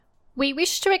We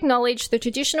wish to acknowledge the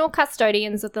traditional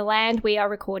custodians of the land we are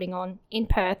recording on in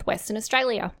Perth, Western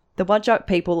Australia. The Whadjuk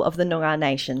people of the Noongar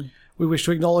Nation. We wish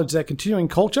to acknowledge their continuing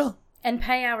culture. And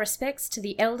pay our respects to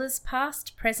the elders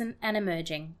past, present and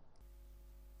emerging.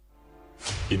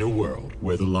 In a world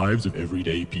where the lives of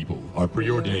everyday people are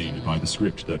preordained by the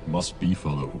script that must be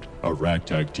followed, a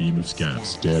ragtag team of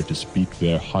scamps dare to speak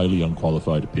their highly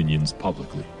unqualified opinions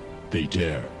publicly. They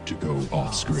dare to go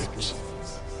off script.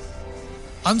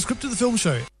 Unscripted, the film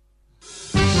show.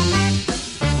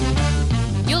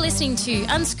 You're listening to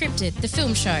Unscripted, the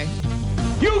film show.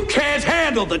 You can't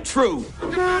handle the truth.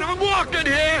 God, I'm walking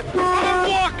here. I'm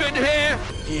walking here.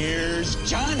 Here's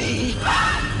Johnny.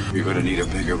 You're going to need a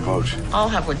bigger boat. I'll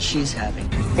have what she's having.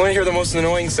 Want to hear the most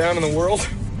annoying sound in the world?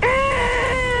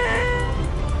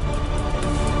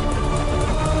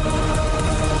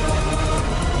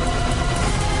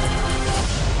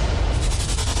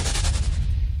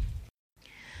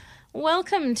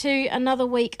 Welcome to another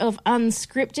week of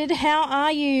Unscripted. How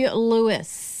are you,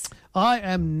 Lewis? I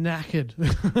am knackered.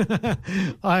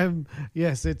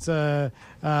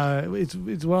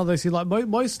 It's one of those things. Like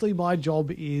mostly, my job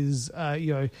is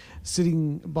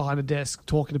sitting behind a desk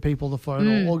talking to people on the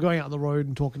phone, or going out on the road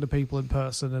and talking to people in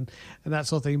person and that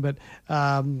sort of thing. But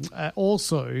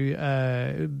also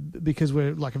because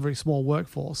we're like a very small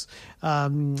workforce,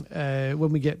 when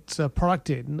we get product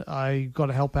in, I got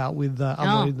to help out with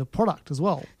unloading the product as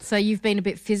well. So you've been a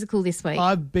bit physical this week.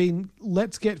 I've been.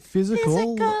 Let's get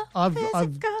physical.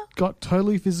 I've got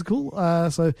totally physical.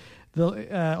 So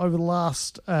over the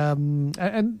last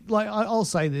I'll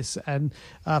say this, and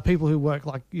people who work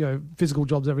physical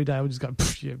jobs every day will just go,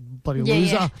 you bloody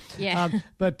loser. Yeah.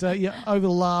 But over the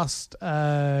last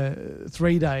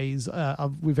 3 days,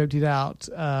 we've emptied out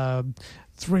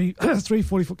three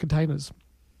 40-foot containers.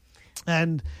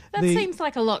 And that seems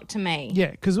like a lot to me.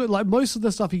 Yeah, because like most of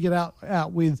the stuff you get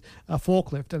out with a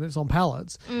forklift and it's on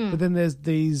pallets, but then there's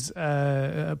these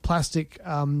plastic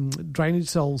drainage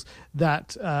cells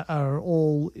that are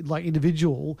all like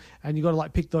individual, and you got to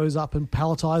like pick those up and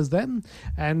palletize them.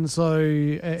 And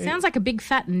so sounds like a big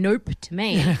fat nope to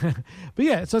me. But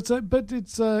yeah, so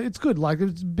it's good. Like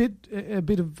it's a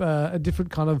bit of a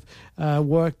different kind of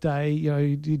work day.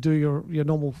 You do your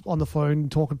normal on the phone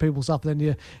talking to people stuff, and then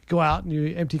you go out and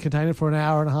you empty a container for an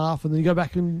hour and a half, and then you go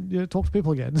back and talk to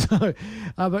people again. So,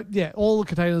 but yeah, all the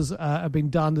containers have been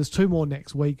done. There's 2 more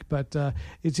next week, but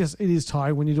it is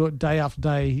tiring when you do it day after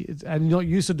day, and you're not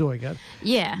used to doing it.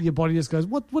 Yeah, your body just goes,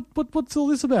 what's all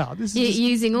this about? This you're is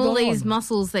using all these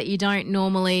muscles that you don't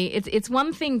normally. It's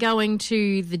one thing going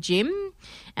to the gym,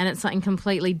 and it's something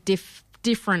completely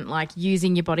different, like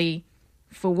using your body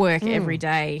for work every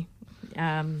day.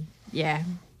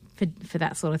 For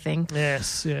that sort of thing.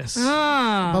 Yes. Oh.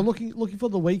 I'm looking for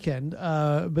the weekend,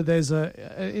 but there's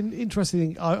an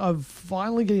interesting thing. I'm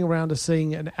finally getting around to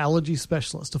seeing an allergy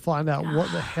specialist to find out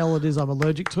what the hell it is I'm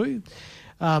allergic to.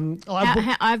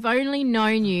 I've only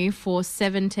known you for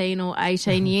 17 or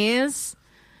 18 years,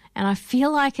 and I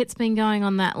feel like it's been going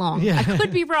on that long. Yeah. I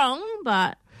could be wrong,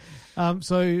 but... I'm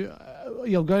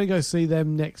going to go see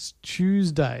them next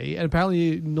Tuesday, and apparently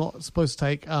you're not supposed to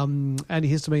take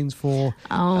antihistamines for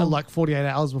 48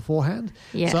 hours beforehand.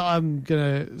 Yeah. So I'm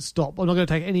going to stop. I'm not going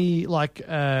to take any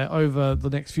over the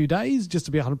next few days just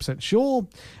to be 100% sure.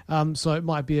 So it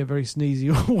might be a very sneezy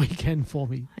weekend for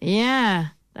me. Yeah.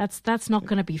 That's not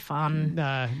going to be fun.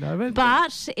 No.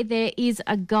 But there is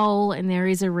a goal and there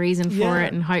is a reason for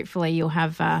it, and hopefully you'll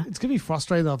have... It's going to be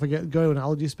frustrating though if I go to an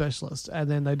allergy specialist and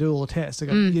then they do all the tests. They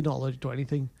go, you're not allergic to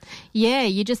anything. Yeah,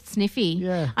 you're just sniffy.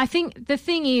 Yeah. I think the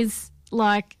thing is,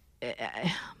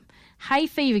 hay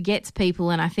fever gets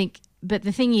people, but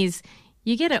the thing is,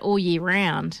 you get it all year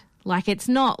round. Like, it's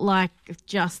not like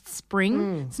just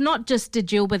spring. It's not just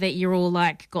Dajilba that you're all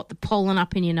got the pollen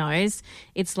up in your nose.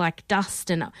 It's like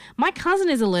dust. And my cousin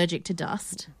is allergic to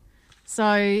dust.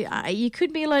 So you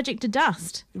could be allergic to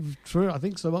dust. True, I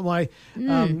think so. But my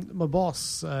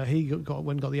boss, he got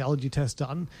the allergy test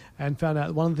done and found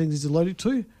out one of the things he's allergic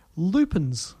to,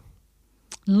 lupins.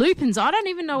 Lupins? I don't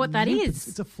even know what that is.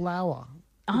 It's a flower.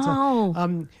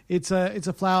 It's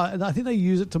a flower, and I think they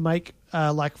use it to make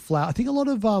flour. I think a lot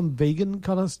of vegan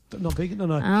kind of not vegan. No,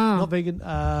 not vegan.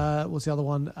 What's the other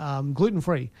one? Gluten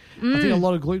free. I think a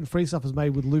lot of gluten free stuff is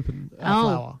made with lupin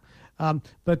flour.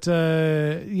 But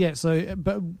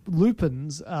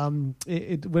lupins.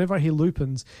 Whenever I hear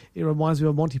lupins, it reminds me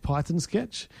of a Monty Python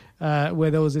sketch where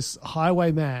there was this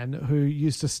highwayman who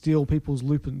used to steal people's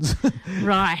lupins.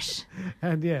 Right.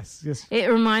 And yes. It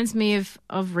reminds me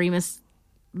of Remus.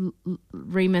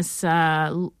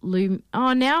 Now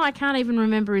I can't even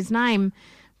remember his name.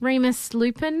 Remus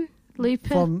Lupin. Lupin.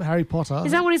 From Harry Potter.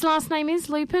 Is that what his last name is?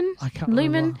 Lupin? I can't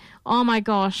Lumen? remember. Oh my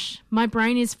gosh. My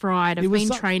brain is fried. I've been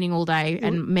training all day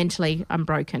and mentally I'm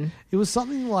broken. It was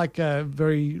something like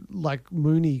very like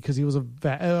Mooney because he was a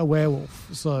werewolf.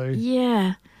 So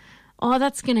yeah. Oh,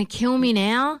 that's going to kill me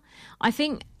now. I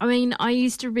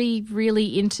used to be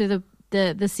really into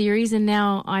the series and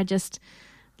now I just...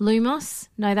 Lumos?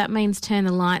 No, that means turn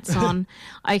the lights on.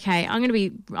 Okay,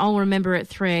 I'll remember at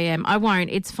 3 a.m. I won't.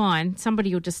 It's fine.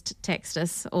 Somebody will just text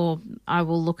us or I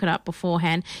will look it up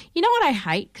beforehand. You know what I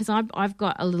hate? Because I've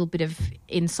got a little bit of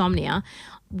insomnia.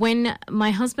 When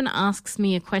my husband asks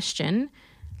me a question,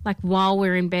 like while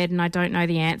we're in bed and I don't know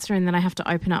the answer and then I have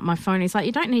to open up my phone, he's like,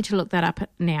 you don't need to look that up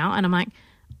now. And I'm like,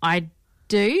 I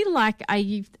do? Like, are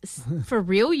you for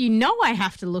real? You know I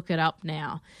have to look it up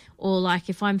now. Or like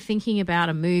if I'm thinking about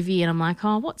a movie and I'm like,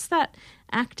 oh, what's that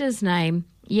actor's name?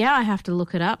 Yeah, I have to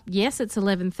look it up. Yes, it's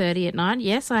 11:30 at night.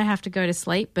 Yes, I have to go to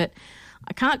sleep, but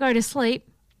I can't go to sleep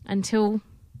until,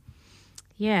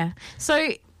 yeah. So,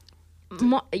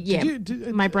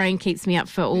 my brain keeps me up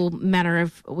for all manner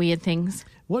of weird things.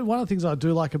 One of the things I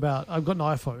do like about, I've got an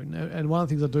iPhone, and one of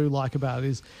the things I do like about it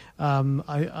is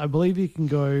I believe you can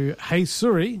go, hey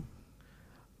Siri,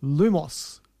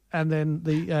 Lumos, and then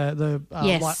the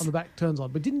yes. light on the back turns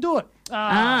on, but didn't do it.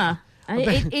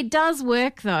 It does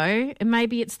work though.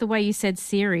 Maybe it's the way you said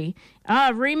Siri.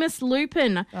 Remus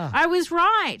Lupin. I was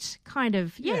right, kind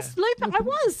of. Yes, yeah, Lupin. I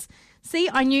was. See,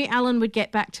 I knew Alan would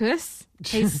get back to us.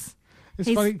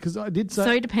 It's funny because I did say...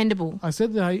 So dependable. I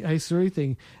said the Hey Siri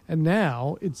thing, and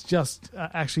now it's just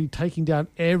actually taking down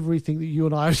everything that you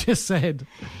and I have just said.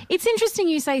 It's interesting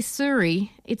you say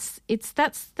Siri.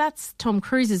 That's Tom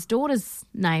Cruise's daughter's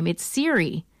name. It's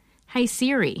Siri. Hey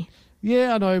Siri.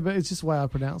 Yeah, I know, but it's just the way I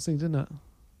pronounce things, isn't it?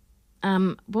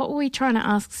 What were we trying to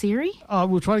ask Siri?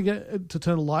 We're trying to get it to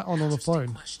turn a light on the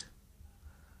phone.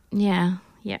 Yeah.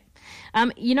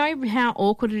 You know how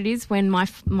awkward it is when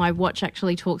my watch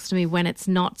actually talks to me when it's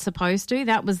not supposed to?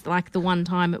 That was like the one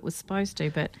time it was supposed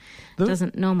to, but it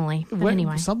doesn't normally. But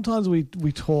anyway. Sometimes we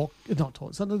talk, not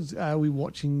talk, sometimes we're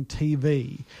watching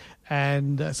TV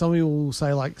and somebody will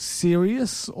say like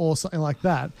Sirius or something like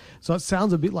that. So it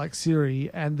sounds a bit like Siri,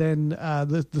 and then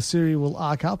the Siri will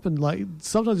arc up and like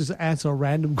sometimes just answer a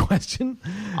random question.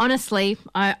 Honestly,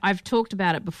 I've talked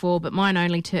about it before, but mine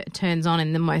only turns on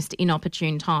in the most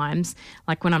inopportune times,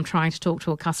 like when I'm trying to talk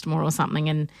to a customer or something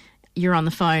and you're on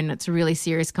the phone, it's a really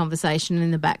serious conversation, and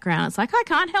in the background it's like, I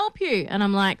can't help you. And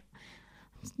I'm like,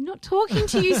 I'm not talking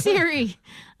to you, Siri.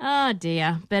 Oh,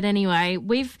 dear. But anyway,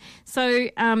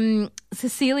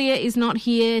 Cecilia is not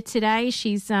here today.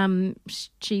 She's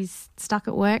stuck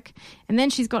at work. And then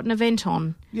she's got an event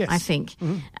on, yes. I think,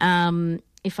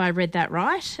 if I read that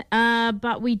right.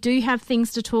 But we do have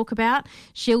things to talk about.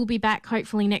 She'll be back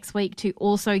hopefully next week to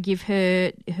also give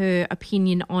her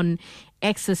opinion on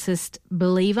Exorcist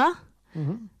Believer.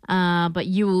 But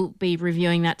you will be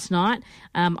reviewing that tonight.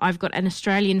 I've got an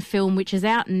Australian film which is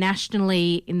out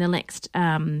nationally in the next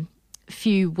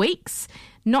few weeks.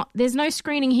 There's no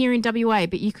screening here in WA,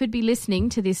 but you could be listening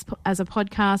to this as a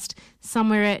podcast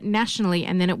somewhere nationally,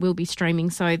 and then it will be streaming.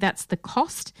 So that's the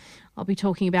cost. I'll be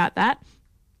talking about that.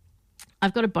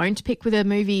 I've got a bone to pick with a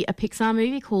Pixar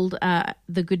movie called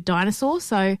The Good Dinosaur,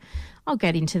 so I'll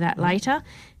get into that later.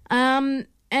 And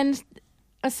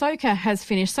Ashoka has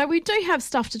finished, so we do have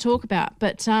stuff to talk about,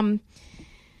 but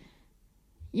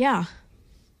yeah,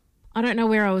 I don't know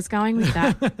where I was going with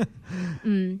that.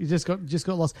 You just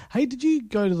got lost. Hey, did you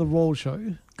go to the Roald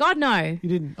show? God, no. You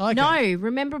didn't? Okay. No,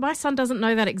 remember, my son doesn't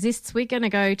know that exists. We're going to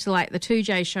go to like the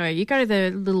 2J show. You go to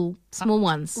the little small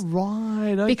ones.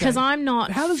 Right, okay. Because I'm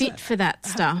not fit for that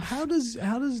stuff. How does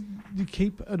you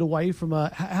keep it away from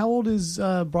how old is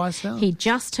Bryce now? He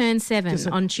just turned 7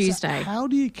 on Tuesday. So how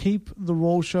do you keep the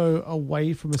Roald show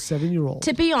away from a 7-year-old?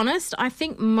 To be honest, I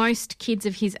think most kids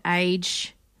of his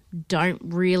age don't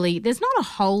really... There's not a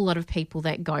whole lot of people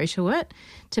that go to it.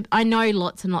 I know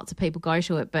lots and lots of people go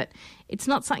to it, but it's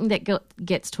not something that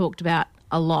gets talked about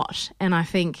a lot. And I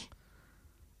think,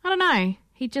 I don't know,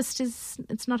 he just is...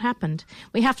 It's not happened.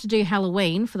 We have to do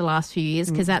Halloween for the last few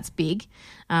years because that's big,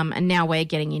 and now we're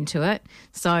getting into it.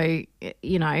 So,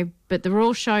 you know, but the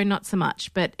Royal show, not so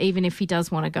much. But even if he does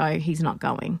want to go, he's not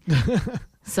going.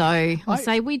 So I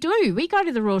say we do. We go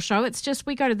to the Royal show. It's just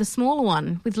we go to the smaller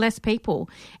one with less people.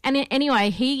 And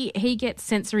anyway, he gets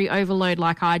sensory overload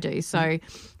like I do. So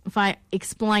if I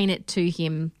explain it to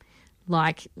him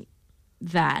like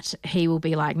that, he will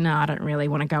be like, no, I don't really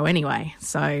want to go anyway.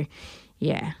 So,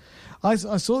 yeah. I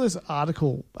saw this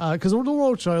article because the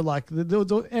Roald Show, like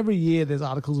every year, there's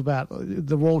articles about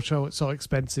the Roald Show. It's so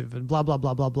expensive and blah blah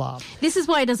blah blah blah. This is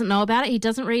why he doesn't know about it. He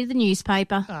doesn't read the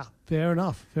newspaper. Fair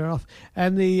enough.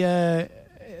 And the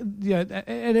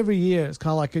and every year it's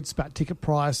kind of like it's about ticket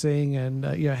pricing and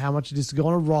how much it is to go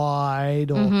on a ride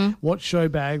or what show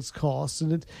bags cost,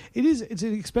 and it's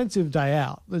an expensive day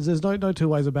out. There's no two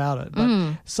ways about it.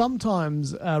 But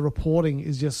sometimes reporting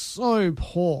is just so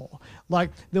poor. Like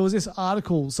there was this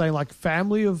article saying like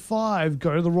family of 5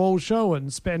 go to the Roald Show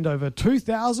and spend over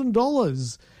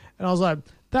 $2,000, and I was like,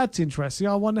 that's interesting.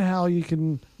 I wonder how you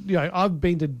can, I've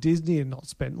been to Disney and not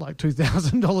spent like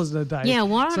 $2,000 in a day. Yeah,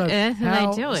 what on earth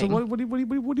are they doing? So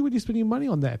what are you spending your money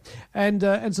on there? And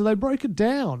so they broke it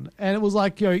down, and it was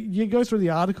like, you go through the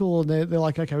article and they're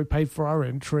like, okay, we paid for our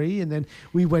entry, and then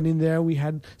we went in there and we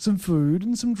had some food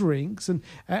and some drinks, and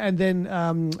then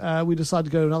we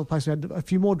decided to go to another place. We had a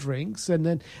few more drinks, and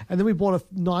then we bought a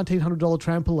 $1,900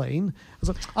 trampoline. I was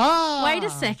like, wait a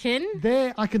second.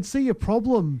 There, I can see your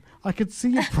problem.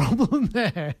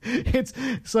 There. It's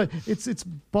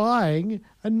buying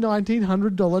a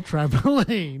 $1,900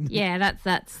 trampoline. Yeah,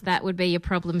 that would be your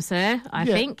problem, sir, I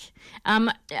think.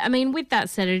 I mean, with that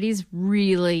said, it is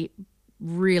really,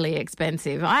 really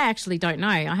expensive. I actually don't know.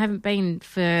 I haven't been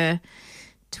for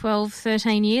 12,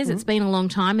 13 years. It's been a long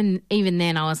time, and even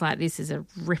then I was like, this is a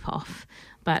rip-off.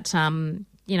 But,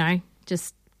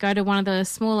 just go to one of the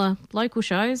smaller local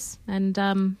shows and,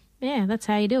 that's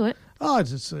how you do it. Oh,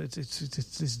 it's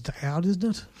this day out, isn't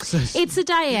it? It's a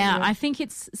day out. I think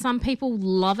some people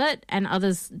love it and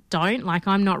others don't. Like,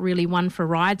 I'm not really one for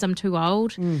rides. I'm too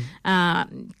old.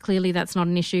 Clearly that's not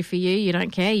an issue for you. You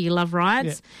don't care. You love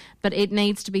rides. Yeah. But it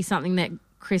needs to be something that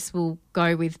Chris will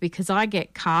go with, because I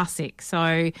get car sick,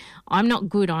 so I'm not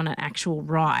good on an actual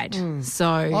ride.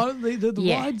 So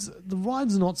the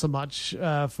rides are not so much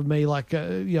for me. Like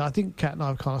I think Kat and I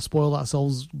have kind of spoiled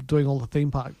ourselves doing all the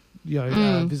theme park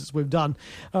visits we've done.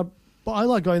 But I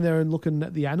like going there and looking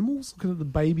at the animals, looking at the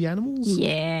baby animals.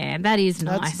 Yeah, that is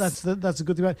nice. That's a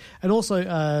good thing about it. And also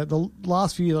the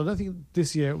last few years, I don't think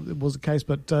this year it was the case,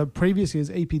 but previous years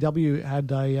EPW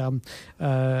had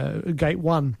a Gate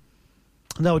 1.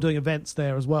 And they were doing events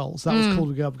there as well, so that was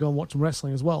cool to go and watch some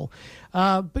wrestling as well.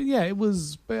 But yeah, it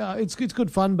was it's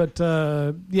good fun. But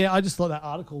I just thought that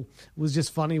article was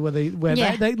just funny where they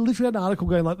literally had an article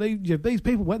going like these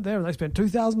people went there and they spent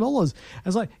 $2,000.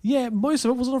 It's like, most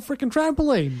of it was on a freaking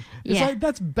trampoline. It's like,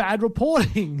 that's bad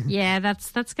reporting. Yeah,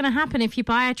 that's going to happen if you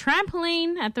buy a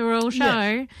trampoline at the Royal Show.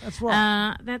 Yeah, that's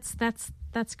right.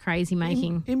 That's crazy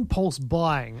making. Impulse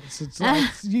buying. It's like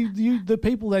the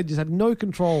people there just had no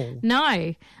control.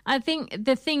 No. I think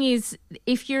the thing is,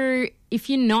 if you're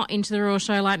not into the Royal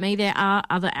Show like me, there are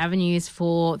other avenues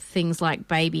for things like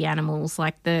baby animals,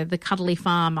 like the Cuddly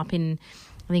Farm up in,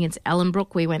 I think it's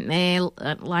Ellenbrook. We went there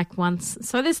like once.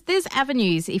 So there's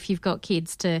avenues if you've got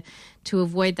kids to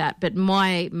avoid that. But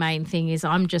my main thing is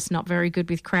I'm just not very good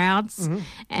with crowds.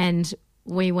 And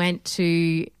we went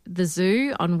to the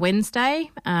zoo on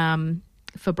Wednesday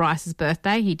for Bryce's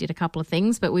birthday. He did a couple of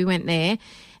things, but we went there,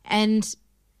 and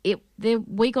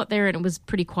we got there and it was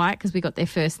pretty quiet because we got there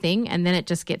first thing, and then it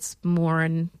just gets more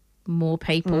and more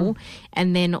people,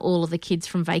 and then all of the kids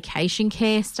from Vacation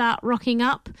Care start rocking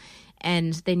up,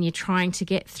 and then you're trying to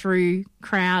get through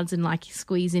crowds and like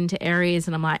squeeze into areas,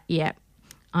 and I'm like,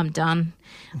 I'm done.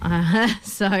 We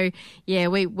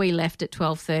left at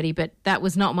 12:30, but that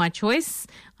was not my choice.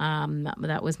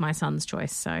 That was my son's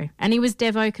choice. So, and he was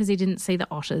Devo because he didn't see the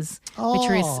otters, which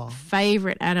are his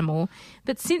favourite animal.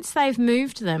 But since they've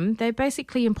moved them, they're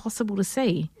basically impossible to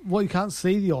see. Well, you can't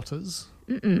see the otters.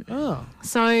 Oh.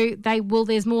 So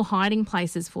there's more hiding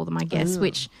places for them, I guess,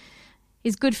 which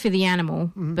is good for the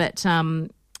animal. But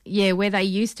where they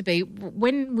used to be.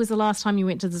 When was the last time you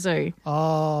went to the zoo?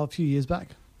 Oh, a few years back.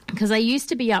 Because they used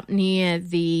to be up near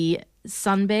the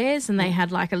sun bears, and they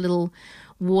had like a little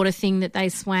water thing that they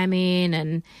swam in,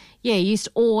 and you used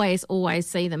to always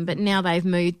see them. But now they've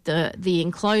moved the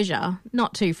enclosure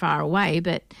not too far away,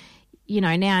 but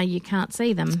now you can't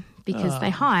see them because they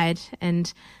hide.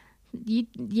 And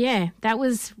that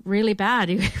was really bad.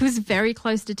 It was very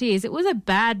close to tears. It was a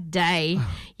bad day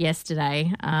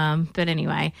yesterday. But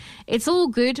anyway, it's all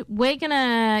good. We're going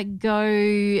to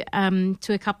go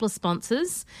to a couple of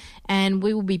sponsors, and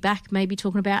we will be back maybe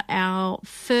talking about our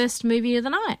first movie of the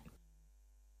night.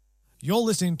 You're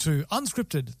listening to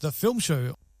Unscripted, the film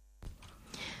show.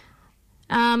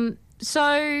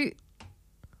 So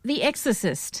The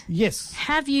Exorcist. Yes.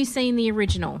 Have you seen the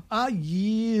original?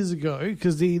 Years ago,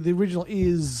 because the original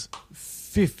is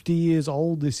 50 years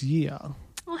old this year.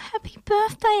 Oh, happy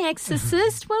birthday,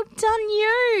 Exorcist. Well done,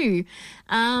 you.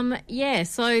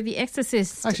 So The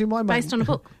Exorcist, actually, based on a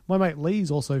book. My mate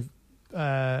Lee's also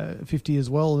 50 as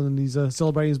well, and he's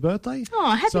celebrating his birthday.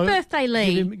 Oh, happy birthday,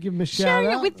 Lee. Give him a shout Sharing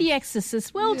out. it with The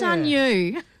Exorcist. Well done,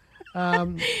 you. But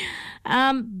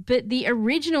the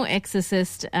original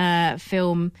Exorcist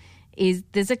film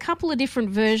there's a couple of different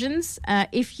versions.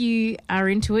 If you are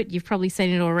into it, you've probably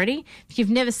seen it already. If you've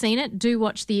never seen it, do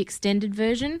watch the extended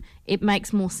version. It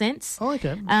makes more sense. Oh,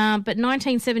 okay. But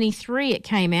 1973 it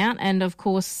came out, and of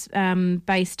course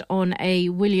based on a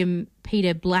William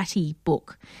Peter Blatty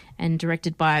book and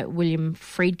directed by William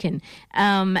Friedkin.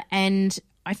 And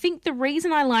I think the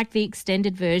reason I like the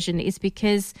extended version is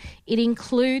because it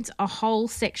includes a whole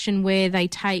section where they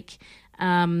take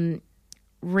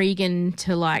Regan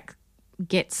to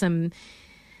get some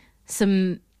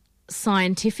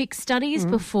scientific studies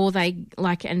before they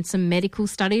and some medical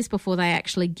studies before they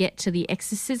actually get to the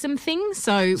exorcism thing.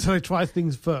 So they try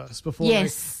things first before they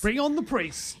bring on the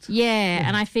priest. Yeah,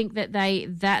 and I think that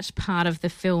that part of the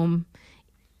film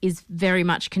is very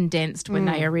much condensed when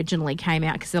they originally came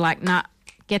out, because they're like, nah,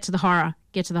 get to the horror.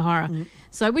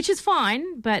 So, which is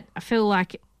fine, but I feel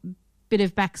like a bit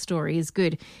of backstory is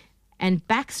good. And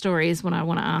backstory is what I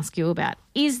want to ask you about.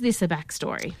 Is this a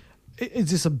backstory?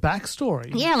 Is this a backstory?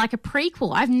 Yeah, like a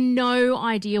prequel. I have no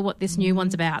idea what this new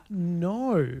one's about.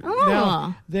 No. Oh.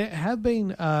 Now, there have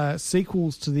been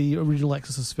sequels to the original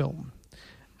Exorcist film.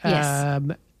 Yes.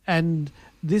 And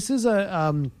this is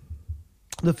the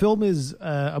film is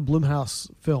a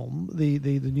Blumhouse film, the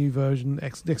new version,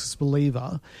 Exorcist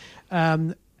Believer.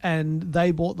 And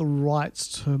they bought the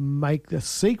rights to make the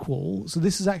sequel. So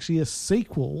this is actually a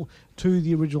sequel to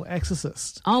the original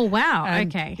Exorcist. Oh, wow. And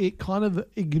okay. It kind of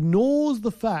ignores the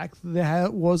fact that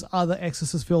there was other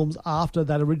Exorcist films after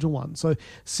that original one. So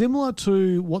similar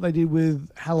to what they did with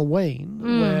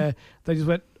Halloween, where they just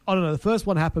went, I don't know, the first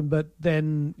one happened, but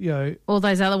then, all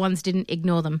those other ones didn't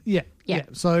ignore them. Yeah.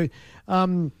 So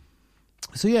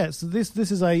this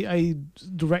is a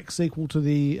direct sequel to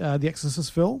the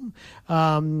Exorcist film.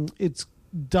 It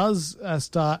does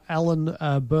star Alan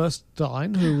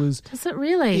Burstein, who was does it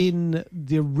really in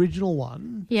the original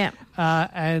one. Yeah.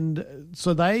 And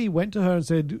so they went to her and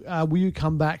said, "Will you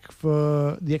come back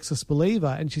for the Exorcist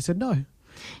Believer?" And she said, "No."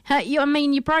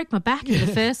 You broke my back in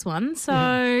the first one,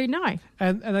 so no.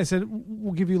 And they said,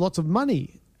 "We'll give you lots of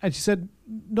money." And she said,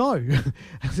 "No."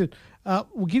 I said,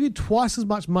 "We'll give you twice as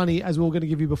much money as we were going to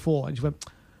give you before." And she went,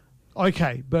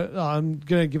 "Okay, but I'm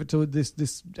going to give it to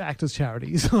this actor's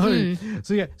charity." So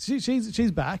yeah,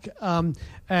 she's back.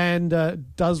 And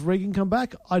does Regan come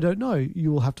back? I don't know.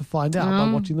 You will have to find out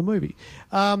by watching the movie.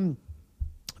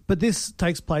 But this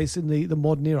takes place in the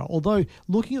modern era. Although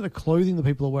looking at the clothing that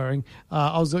people are wearing,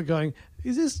 I was going,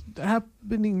 is this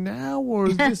happening now, or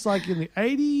is this like in the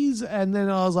 80s? And then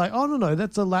I was like, oh no,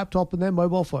 that's a laptop and their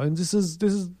mobile phones. This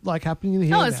is like happening in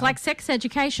here. Oh, it's like sex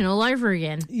education all over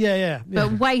again. Yeah.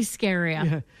 But way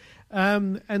scarier. Yeah.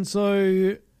 And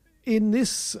so in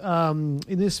this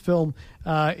film,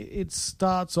 it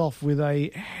starts off with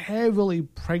a heavily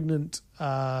pregnant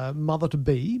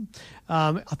mother-to-be.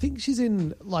 I think she's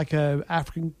in like a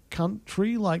African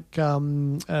country, like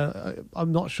I'm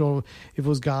not sure if it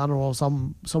was Ghana or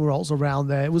somewhere else around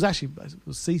there. It was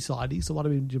seaside-y, so it might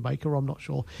have been Jamaica, I'm not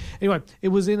sure. Anyway, it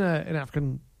was in an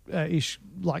African ish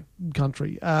like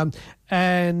country,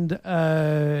 and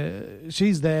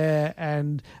she's there,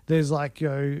 and there's like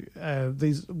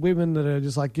these women that are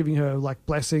just like giving her like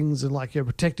blessings and like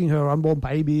protecting her unborn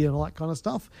baby and all that kind of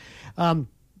stuff.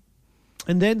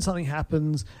 And then something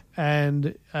happens,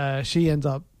 and she ends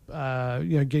up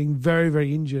getting very,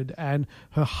 very injured, and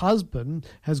her husband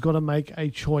has got to make a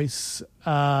choice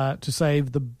to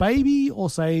save the baby or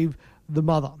save the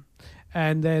mother.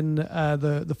 And then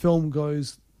the film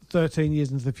goes 13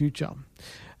 years into the future.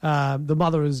 The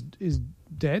mother is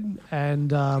dead,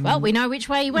 and we know which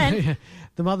way he went.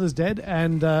 The mother's dead,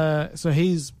 and so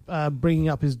he's bringing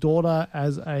up his daughter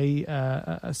as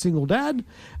a single dad.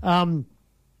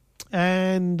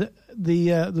 And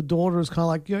the daughter is kind of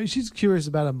like, she's curious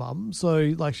about her mum,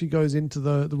 so like she goes into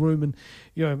the room and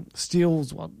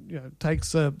steals one, takes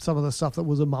some of the stuff that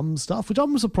was her mum's stuff, which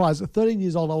I'm surprised at 13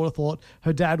 years old I would have thought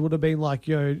her dad would have been like,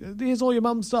 here's all your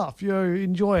mum's stuff,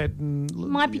 enjoy it. And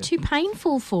might be too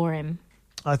painful for him.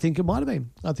 I think it might have been.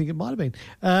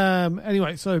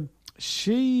 Anyway, so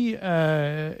she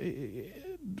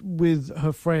with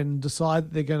her friend, decide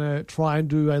that they're going to try and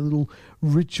do a little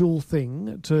ritual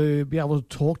thing to be able to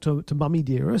talk to Mummy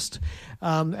Dearest,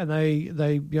 and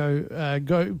they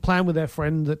go plan with their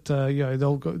friend that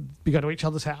they'll go to each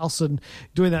other's house and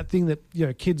doing that thing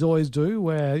that kids always do,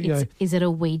 where is it a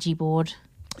Ouija board?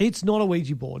 It's not a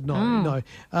Ouija board, no.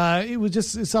 It was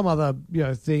just some other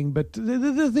thing. But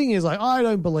the thing is, like, I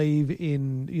don't believe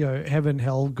in heaven,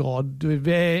 hell, God,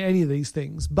 any of these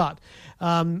things. But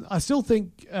I still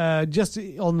think just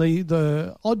on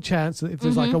the odd chance that if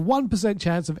there's like a 1%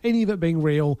 chance of any of it being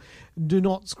real, do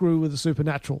not screw with the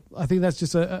supernatural. I think that's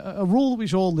just a rule that we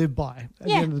should all live by at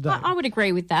the end of the day. I would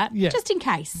agree with that. Yeah. Just in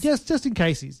case. Just in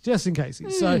cases.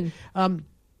 So.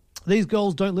 These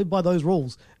girls don't live by those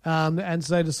rules, and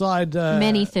so they decide...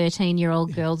 Many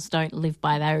 13-year-old girls don't live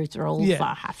by those rules,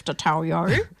 I have to tell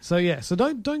you. So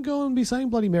don't go and be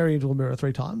saying Bloody Mary into a mirror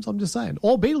 3 times, I'm just saying.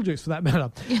 Or Beetlejuice, for that matter.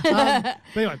 But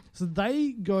anyway, so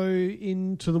they go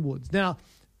into the woods. Now,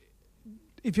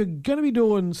 if you're going to be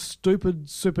doing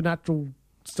stupid supernatural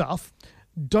stuff,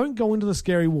 don't go into the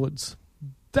scary woods.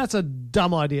 That's a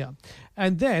dumb idea.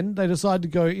 And then they decide to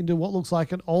go into what looks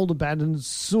like an old abandoned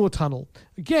sewer tunnel.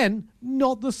 Again,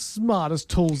 not the smartest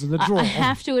tools in the drawer. I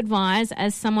have to advise,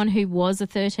 as someone who was a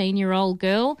 13-year-old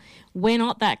girl, we're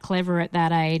not that clever at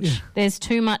that age. Yeah. There's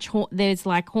too much, there's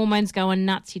like hormones going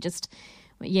nuts.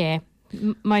 Most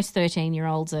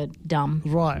 13-year-olds are dumb.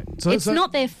 Right. It's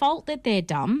not their fault that they're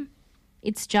dumb.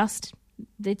 It's just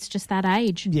that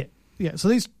age. Yeah. Yeah. So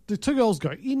the 2 girls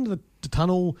go into the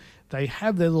tunnel. They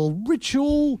have their little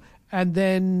ritual, and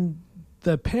then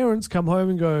the parents come home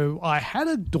and go, I had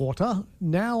a daughter,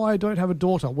 now I don't have a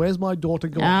daughter. Where's my daughter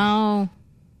gone? Oh.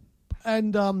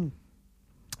 And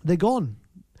they're gone.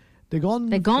 They're gone.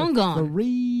 They're gone.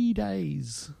 3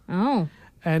 days. Oh.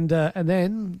 And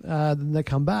then they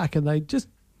come back and they just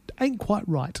ain't quite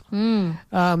right. And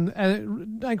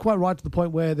it ain't quite right to the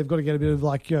point where they've got to get a bit of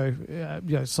like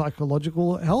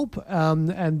psychological help.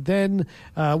 And then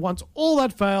once all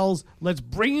that fails, let's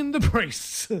bring in the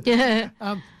priests.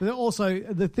 But also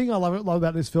the thing I love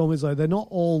about this film is though they're not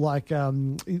all like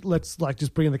let's like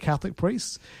just bring in the Catholic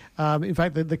priests. In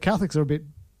fact, the Catholics are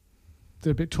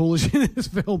they're a bit toolish in this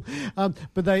film,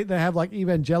 but they have like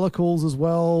evangelicals as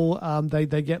well.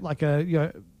 They get like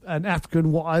an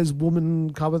African wise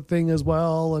woman kind of thing as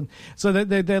well, and so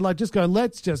they're like just going,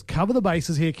 let's just cover the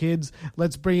bases here, kids.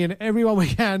 Let's bring in everyone we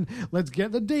can. Let's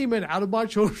get the demon out of my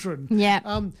children. Yeah.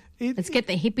 Let's get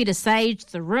the hippie to sage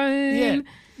the room. Yeah.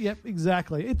 Yep.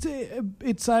 Exactly. It's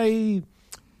a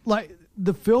like.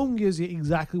 The film gives you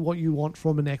exactly what you want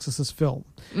from an Exorcist film.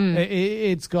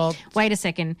 It's got... Wait a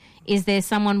second. Is there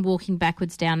someone walking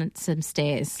backwards down some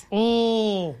stairs?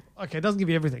 Oh, okay. It doesn't give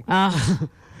you everything. But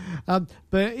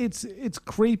it's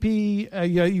creepy.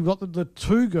 You've got the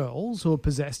 2 girls who are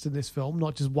possessed in this film,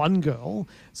 not just one girl.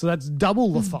 So that's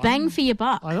double the fun. Bang for your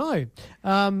buck. I know.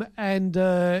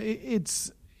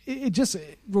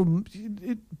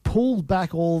 It pulls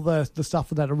back all the stuff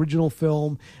from that original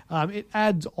film. It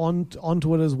adds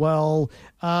onto it as well.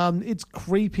 It's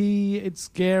creepy. It's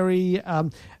scary.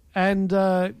 And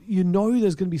there's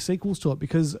going to be sequels to it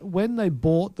because when they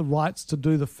bought the rights to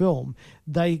do the film,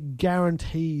 they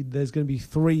guaranteed there's going to be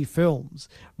 3 films.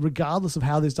 Regardless of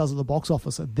how this does at the box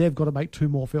office, they've got to make 2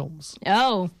 more films.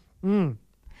 Oh.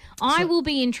 I will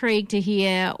be intrigued to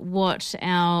hear what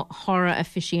our horror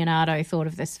aficionado thought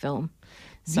of this film.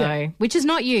 So, which is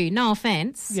not you, no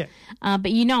offense. Yeah. But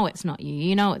you know it's not you.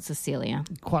 You know it's Cecilia.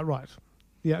 Quite right.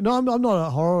 Yeah, no, I'm not a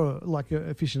horror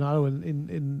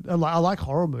aficionado. I like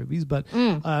horror movies, but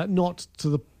not to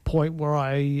the point where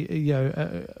I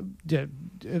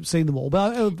have seen them all.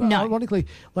 But ironically,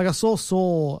 like I saw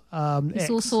Saw X.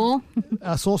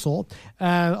 I saw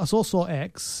Saw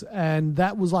X, and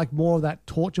that was like more of that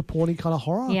torture porny kind of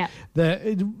horror. Yeah,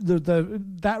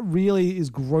 that really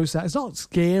is gross out. It's not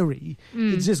scary.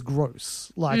 It's just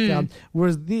gross. Like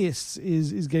whereas this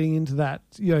is getting into that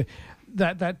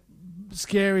that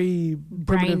scary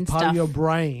primitive part of your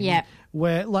brain. Yeah,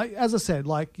 where like as I said,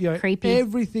 like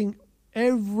creepy.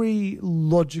 Every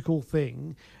logical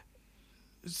thing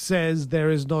says there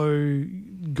is no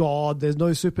God, there's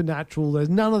no supernatural, there's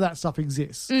none of that stuff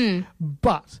exists.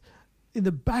 But in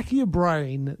the back of your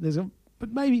brain,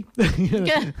 but maybe.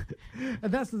 And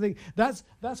that's the thing. That's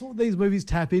what these movies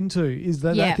tap into is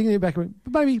that thing in your back of your brain.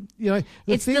 But maybe,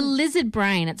 it's the lizard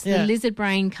brain. It's the lizard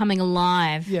brain coming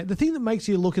alive. Yeah, the thing that makes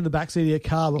you look in the backseat of your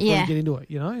car before you get into it,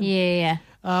 Yeah.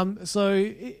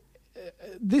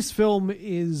 This film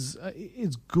is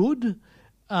good.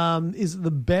 Is it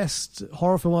the best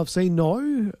horror film I've seen?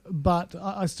 No, but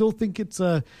I still think it's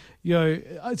a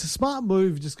it's a smart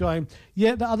move just going,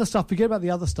 the other stuff, forget about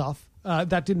the other stuff.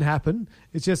 That didn't happen.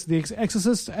 It's just The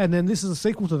Exorcist, and then this is a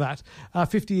sequel to that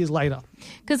 50 years later.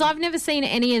 Because I've never seen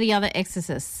any of the other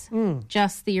Exorcists,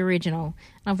 just the original.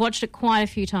 I've watched it quite a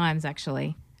few times,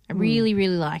 actually. I really,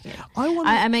 really like it.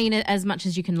 I mean, as much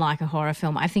as you can like a horror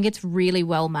film, I think it's really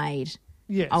well made.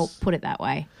 Yes. I'll put it that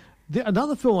way.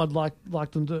 Another film I'd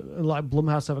like them to, like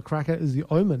Blumhouse to have a crack at is The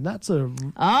Omen.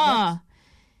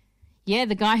 Yeah,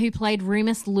 the guy who played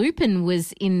Remus Lupin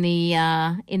was in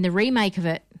the remake of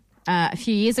it a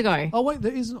few years ago. Oh wait,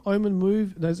 there is an Omen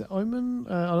movie. There's an Omen.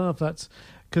 I don't know if that's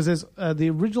because there's the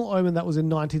original Omen that was in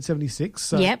 1976.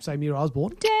 So same year I was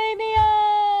born.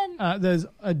 Damien. There's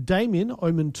a Damien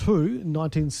Omen 2 in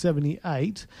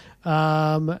 1978,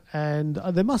 and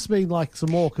there must have been like some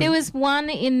more. There was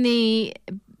one in the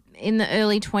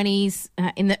early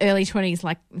 20s,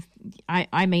 like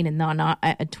I mean in the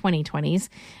 2020s,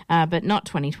 but not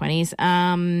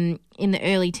 2020s, in the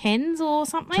early 10s or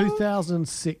something?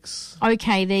 2006.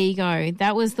 Okay, there you go.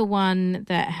 That was the one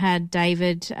that had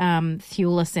David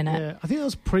Thewlis in it. Yeah, I think that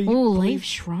was Liev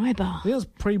Schreiber. I think it was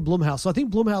pre-Blumhouse. So I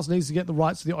think Blumhouse needs to get the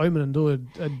rights to The Omen and do it.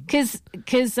 Because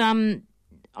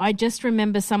I just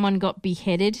remember someone got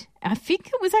beheaded. I think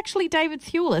it was actually David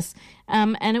Thewlis,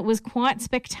 and it was quite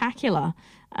spectacular.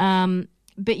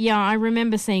 But yeah, I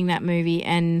remember seeing that movie,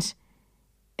 and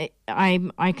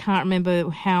I can't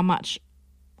remember how much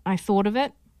I thought of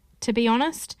it, to be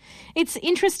honest. It's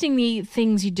interesting the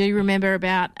things you do remember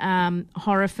about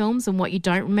horror films and what you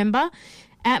don't remember.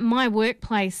 At my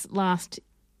workplace last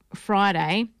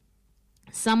Friday,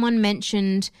 someone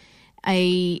mentioned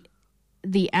the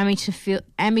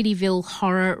Amityville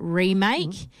Horror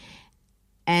remake,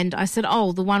 and I said,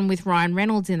 the one with Ryan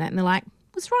Reynolds in it. And they're like,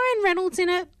 was Ryan Reynolds in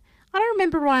it? I don't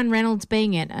remember Ryan Reynolds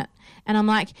being in it. And I'm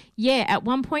like, yeah, at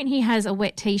one point he has a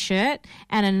wet T-shirt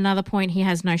and at another point he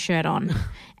has no shirt on.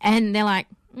 And they're like,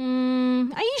 are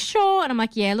you sure? And I'm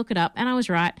like, yeah, look it up. And I was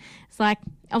right. It's like,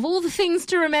 of all the things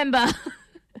to remember.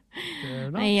 Fair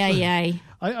enough. Yay.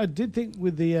 I did think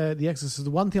with the Exorcist,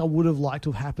 the one thing I would have liked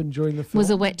to have happened during the film was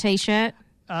a wet T-shirt.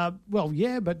 Well,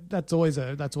 yeah, but that's always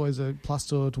a plus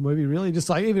to a movie, really. Just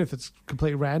like even if it's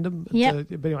completely random. Yep.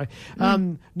 But anyway,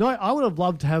 no, I would have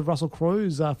loved to have Russell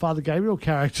Crowe's Father Gabriel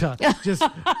character just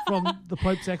from the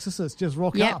Pope's Exorcist just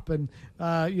rock up and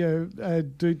do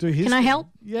his. Can I help?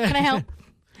 Yeah. Can I help?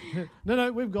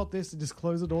 No, we've got this. Just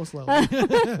close the door slowly.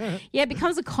 Yeah, it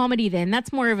becomes a comedy then.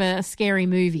 That's more of a scary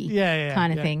movie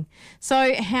kind of thing.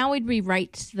 So how would we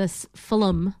rate this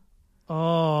film?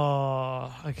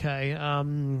 Oh, okay.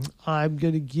 I'm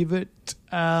going to give it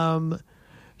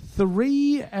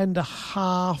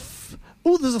 3.5.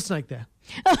 Oh, there's a snake there.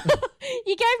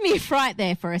 You gave me a fright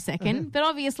there for a second, but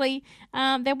obviously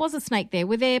there was a snake there.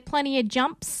 Were there plenty of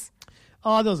jumps?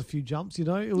 Oh, there was a few jumps, It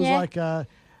was like... the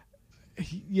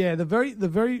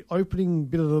very opening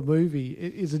bit of the movie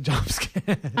is a jump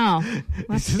scare. Oh,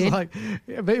 that's it's good.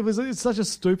 It's such a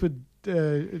stupid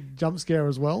jump scare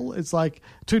as well. It's like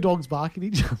two dogs barking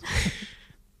each other.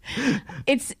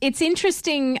 It's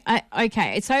interesting.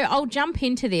 Okay, so I'll jump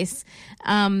into this.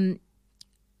 My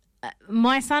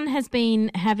son has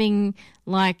been having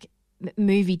like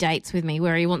movie dates with me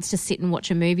where he wants to sit and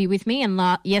watch a movie with me. And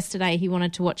yesterday he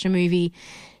wanted to watch a movie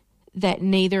that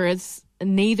neither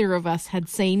of us had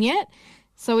seen yet.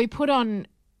 So we put on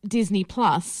Disney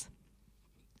Plus,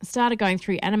 started going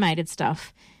through animated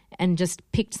stuff and just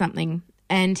picked something.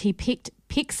 And he picked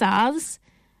Pixar's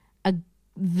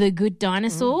The Good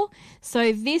Dinosaur.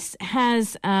 So this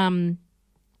has young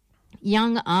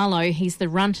Arlo. He's the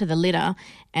runt of the litter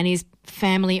and his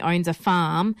family owns a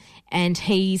farm and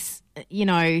he's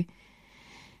the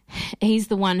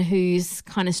one who's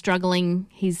kind of struggling.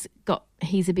 He's a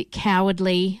bit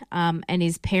cowardly, and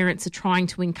his parents are trying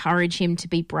to encourage him to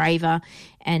be braver.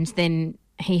 And then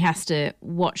he has to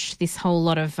watch this whole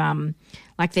lot of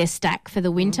like their stack for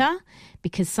the winter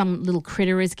because some little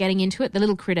critter is getting into it. The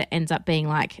little critter ends up being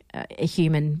like a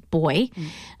human boy,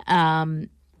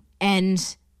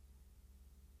 and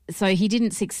so he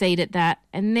didn't succeed at that.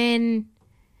 And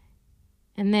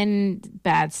then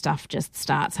bad stuff just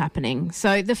starts happening.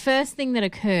 So the first thing that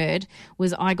occurred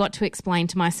was I got to explain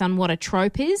to my son what a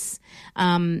trope is,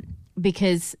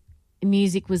 because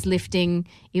music was lifting,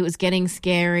 it was getting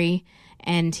scary,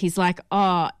 and he's like,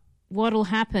 what'll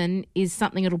happen is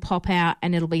something that'll pop out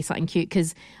and it'll be something cute,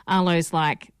 because Arlo's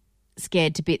like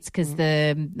scared to bits because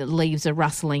the leaves are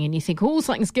rustling and you think,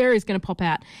 something scary is going to pop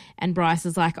out. And Bryce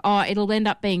is like, it'll end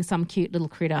up being some cute little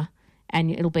critter. And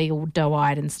it'll be all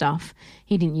doe-eyed and stuff.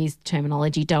 He didn't use the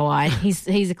terminology doe-eyed. He's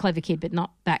a clever kid, but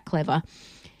not that clever.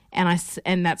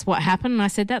 And that's what happened. And I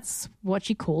said, that's what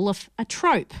you call a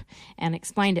trope, and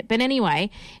explained it. But anyway,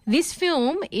 this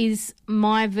film is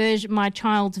my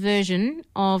child's version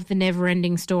of the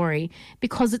never-ending story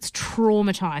because it's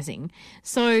traumatizing.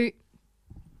 So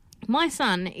my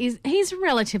son he's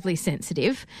relatively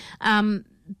sensitive,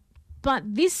 but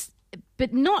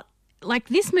not. Like,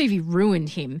 this movie ruined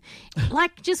him.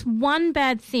 Like, just one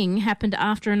bad thing happened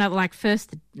after another. Like,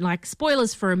 first, like,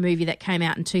 spoilers for a movie that came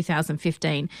out in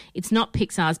 2015. It's not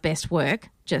Pixar's best work,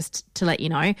 just to let you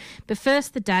know. But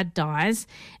first, the dad dies,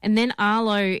 and then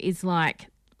Arlo is, like,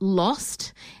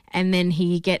 lost, and then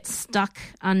he gets stuck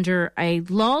under a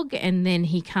log, and then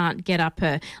he can't get up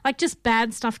like, just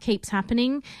bad stuff keeps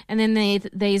happening. And then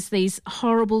there's these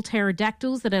horrible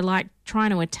pterodactyls that are, like, trying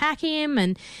to attack him,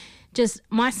 and just,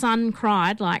 my son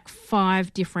cried like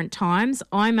 5 different times.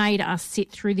 I made us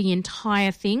sit through the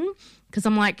entire thing because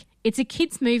I'm like, it's a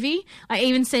kid's movie. I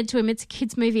even said to him, it's a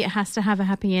kid's movie. It has to have a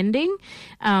happy ending.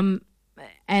 And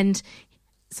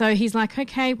so he's like,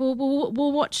 okay, we'll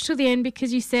watch till the end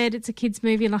because you said it's a kid's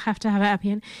movie and I'll have to have a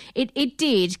happy end. It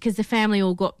did, because the family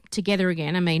all got together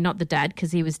again. I mean, not the dad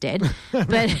because he was dead,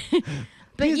 but...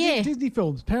 But yeah, Disney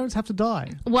films, parents have to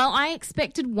die. Well, I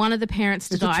expected one of the parents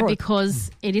to die because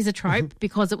it is a trope,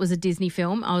 because it was a Disney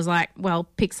film. I was like, well,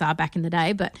 Pixar back in the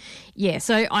day. But yeah,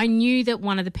 so I knew that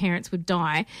one of the parents would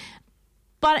die.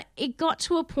 But it got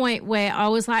to a point where I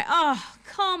was like, oh,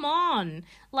 come on.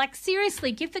 Like,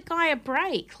 seriously, give the guy a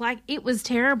break. Like, it was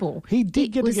terrible. He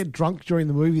did to get drunk during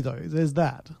the movie, though. There's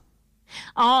that.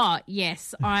 Oh,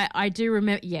 yes, I do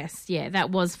remember. Yes, yeah, that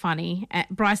was funny.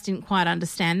 Bryce didn't quite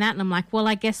understand that, and I'm like, well,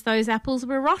 I guess those apples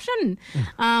were rotten,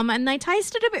 and they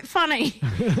tasted a bit funny.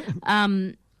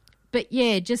 But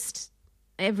yeah, just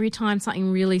every time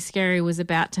something really scary was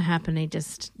about to happen,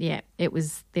 there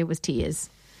was tears.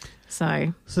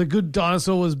 So Good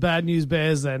Dinosaur was Bad News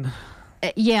Bears then.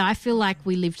 Yeah, I feel like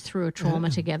we lived through a trauma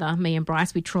together. Me and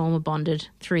Bryce, we trauma bonded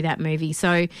through that movie.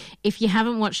 So if you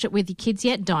haven't watched it with your kids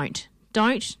yet, don't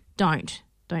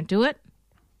do it.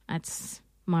 That's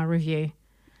my review.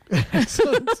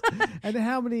 Excellent. And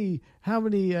how many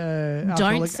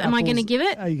don'ts am I going to give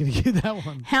it? Are you going to give that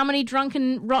one? How many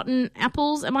drunken rotten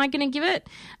apples am I going to give it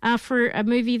for a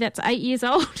movie that's 8 years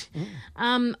old?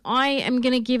 I am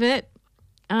going to give it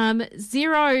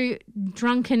 0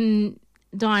 drunken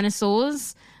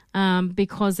dinosaurs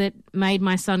because it made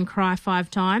my son cry 5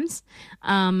 times.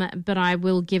 But I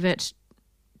will give it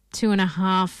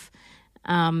 2.5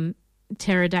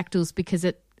 pterodactyls because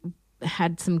it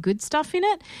had some good stuff in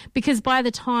it. Because by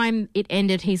the time it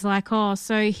ended, he's like, oh,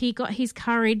 so he got his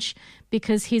courage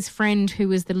because his friend who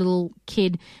was the little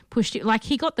kid pushed it. Like,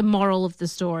 he got the moral of the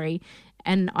story.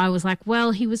 And I was like,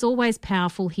 well, he was always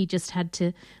powerful. He just had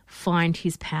to find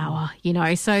his power, you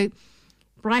know. So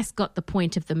Bryce got the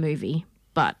point of the movie,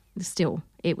 but still,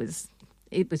 it was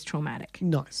traumatic.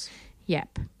 Nice.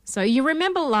 Yep. So you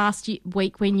remember last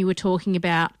week when you were talking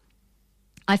about,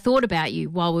 I thought about you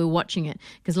while we were watching it,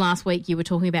 because last week you were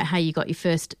talking about how you got your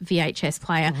first VHS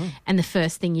player and the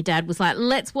first thing your dad was like,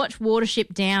 let's watch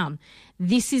Watership Down.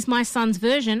 This is my son's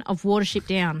version of Watership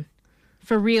Down.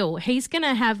 For real. He's going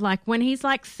to have, like, when he's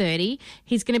like 30,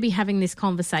 he's going to be having this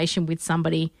conversation with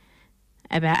somebody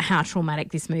about how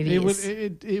traumatic this movie is.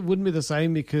 It wouldn't be the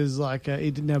same because, like,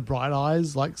 it didn't have Bright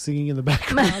Eyes, like, singing in the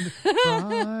background. Bright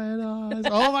Eyes.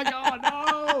 Oh, my God,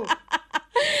 no!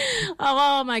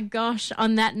 Oh, my gosh.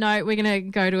 On that note, we're going to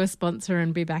go to a sponsor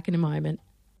and be back in a moment.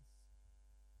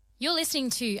 You're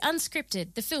listening to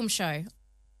Unscripted, the film show.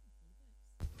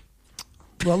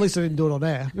 Well, at least I didn't do it on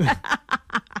air.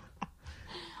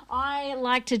 I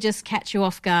like to just catch you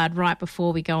off guard right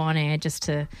before we go on air just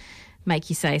to make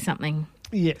you say something.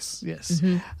 Yes.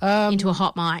 Mm-hmm. Into a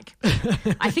hot mic.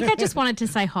 I think I just wanted to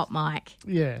say hot mic.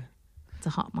 Yeah. It's a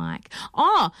hot mic.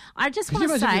 Oh, I just want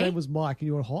to say... your name was Mike and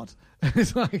you were hot?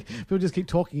 It's like people just keep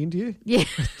talking into you. Yeah.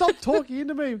 Stop talking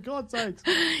into me, for God's sakes.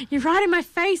 You're right in my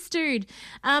face, dude.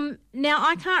 Now,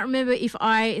 I can't remember if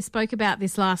I spoke about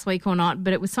this last week or not,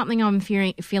 but it was something I'm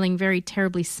feeling very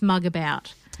terribly smug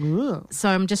about. Ooh. So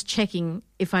I'm just checking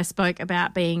if I spoke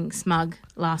about being smug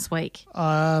last week.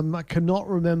 I cannot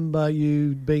remember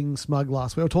you being smug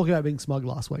last week. We were talking about being smug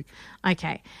last week.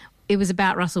 Okay. It was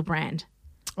about Russell Brand.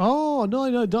 Oh, no,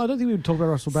 I don't think we talked about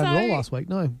Russell Brand at all last week,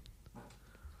 no.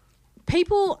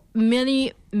 People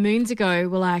many moons ago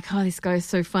were like, oh, this guy's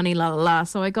so funny, la, la, la.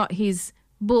 So I got his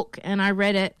book and I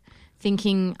read it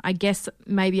thinking, I guess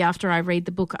maybe after I read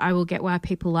the book, I will get why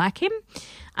people like him.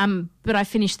 But I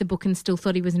finished the book and still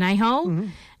thought he was an a-hole. Mm-hmm.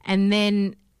 And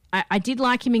then I did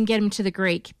like him and get him to the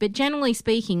Greek. But generally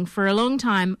speaking, for a long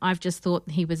time, I've just thought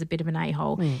he was a bit of an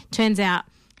a-hole. Turns out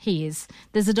He is.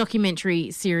 There's a documentary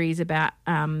series about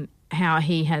how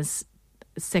he has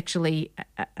sexually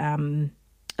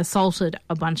assaulted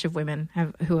a bunch of women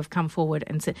who have come forward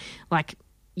and said, like,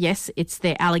 yes, it's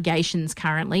their allegations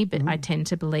currently, but I tend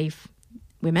to believe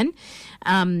women.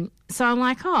 So I'm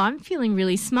like, I'm feeling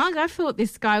really smug. I thought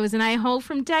this guy was an a-hole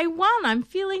from day one. I'm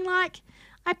feeling like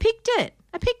I picked it.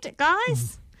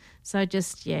 Guys. So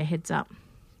just, heads up.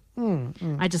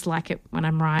 I just like it when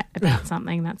I'm right about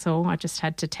something, that's all. I just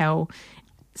had to tell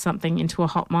something into a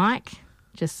hot mic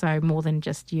just so more than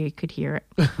just you could hear it.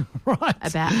 Right.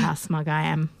 About how smug I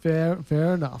am. Fair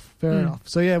enough.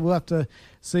 So, we'll have to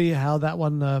see how that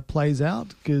one plays out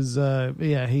because,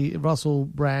 Russell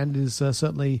Brand is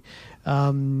certainly,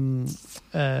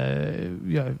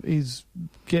 he's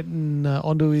getting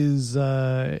onto his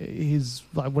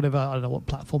like whatever, I don't know what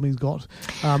platform he's got,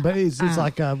 but it's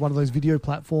like one of those video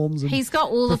platforms. And he's got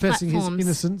all the platforms. Professing his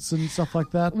innocence and stuff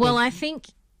like that. Well, I think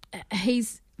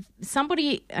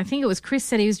somebody, I think it was Chris,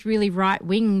 said he was really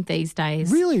right-wing these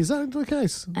days. Really? Is that the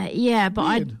case? Yeah, but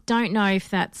Weird. I don't know if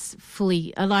that's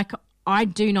fully... I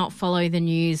do not follow the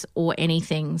news or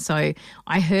anything, so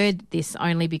I heard this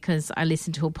only because I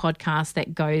listened to a podcast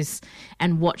that goes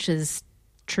and watches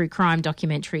true crime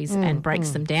documentaries and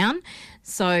breaks them down.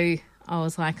 So I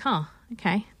was like,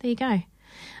 okay, there you go,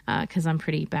 because I'm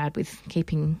pretty bad with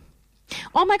keeping...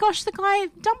 Oh, my gosh, the guy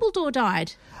Dumbledore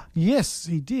died. Yes,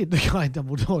 he did. The guy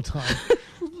Dumbledore died.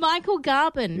 Michael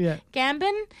Garbin. Yeah.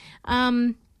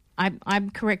 Gambon. I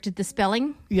corrected the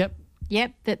spelling.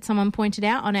 Yep, that someone pointed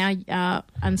out on our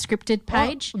Unscripted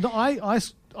page.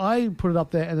 I put it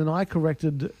up there and then I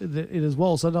corrected it as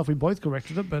well. So I don't know if we both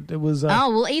corrected it, but it was...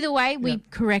 either way, we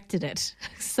corrected it.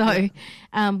 So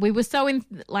we were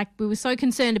so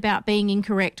concerned about being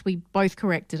incorrect, we both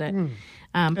corrected it.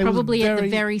 Probably at the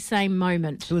very same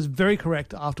moment. It was very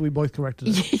correct after we both corrected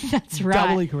it. That's right.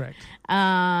 Doubly correct.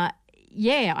 I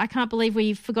can't believe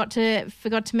we forgot to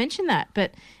mention that,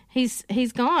 but he's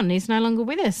gone. He's no longer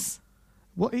with us.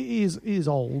 Well, he is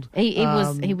old. He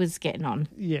was getting on.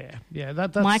 Yeah.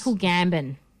 That's Michael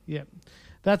Gambon. Yeah,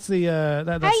 that's the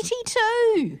that's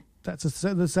 82. That's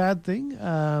the sad thing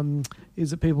is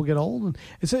that people get old, and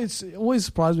it's always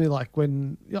surprised me. Like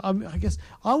when I guess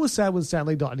I was sad when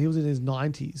Stanley died. He was in his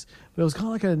 90s, but it was kind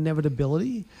of like an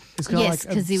inevitability. It's kind yes,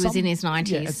 because he was in his 90s.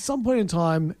 Yeah, at some point in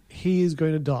time, he is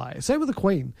going to die. Same with the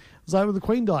Queen. It was like when the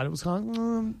Queen died, it was kind of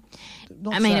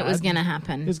not sad. it was going to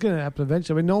happen. It's going to happen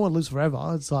eventually. I mean, no one lives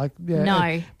forever. It's like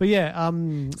no, but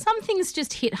some things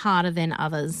just hit harder than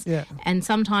others. Yeah, and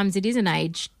sometimes it is an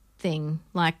age thing,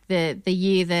 like the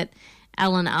year that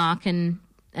Alan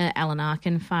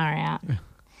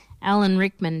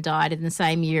Rickman died in the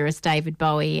same year as David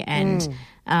Bowie and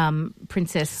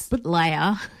Princess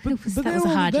Leia. That was a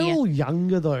hard year. They're all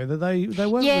younger though. They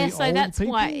weren't really so old that's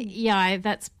people. why. Yeah,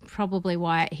 that's probably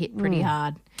why it hit pretty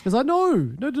hard. Because I know,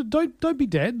 don't be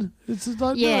dead. It's just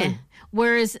like no.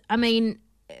 Whereas I mean,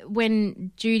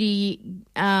 when Judy,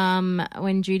 Madam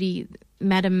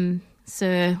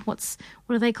Sir, what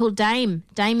are they called? Dame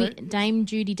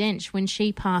Judi Dench, when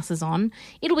she passes on,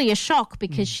 it'll be a shock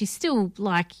because she's still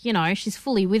she's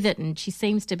fully with it and she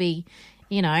seems to be,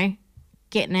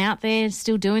 getting out there,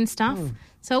 still doing stuff.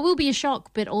 So it will be a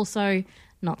shock, but also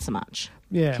not so much.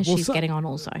 Yeah, because she's getting on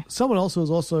also. Someone else who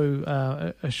was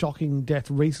also a shocking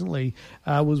death recently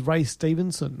was Ray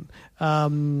Stevenson,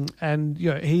 and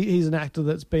he's an actor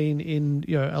that's been in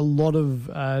a lot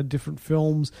of different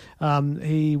films.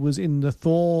 He was in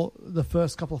the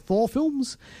first couple of Thor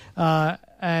films,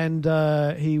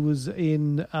 and he was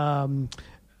in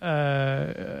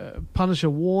Punisher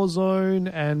Warzone,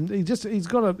 and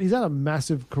he's had a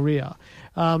massive career,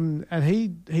 and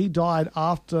he died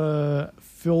after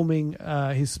filming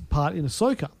his part in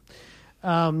Ahsoka.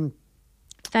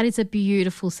 That is a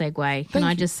beautiful segue. Can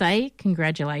I just say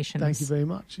congratulations? Thank you very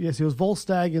much. Yes, he was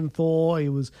Volstagg in Thor. He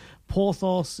was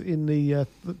Porthos in the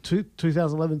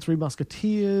 2011 Three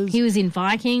Musketeers. He was in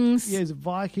Vikings. Yeah, he's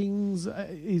Vikings.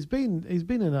 He's been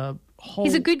in a whole...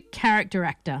 He's a good character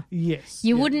actor. Yes.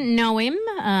 You wouldn't know him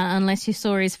unless you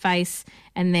saw his face,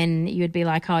 and then you'd be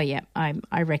like, oh, yeah,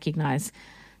 I recognise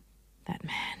that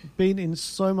man. Been in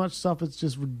so much stuff, it's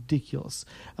just ridiculous.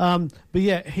 But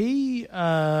yeah, he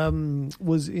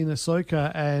was in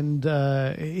Ahsoka, and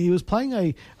he was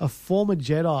playing a former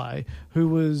Jedi who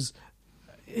was...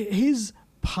 His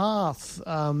path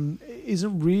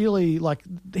isn't really like...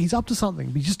 He's up to something,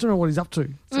 but you just don't know what he's up to.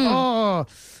 It's like, I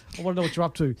want to know what you're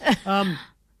up to.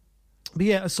 But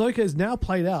yeah, Ahsoka is now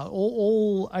played out.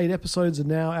 All 8 episodes are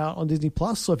now out on Disney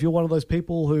Plus. So if you're one of those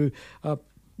people who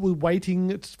were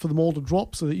waiting for them all to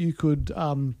drop so that you could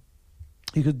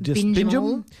You could just Binge binge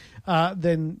them them.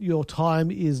 Then your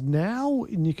time is now,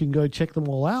 and you can go check them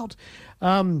all out.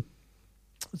 The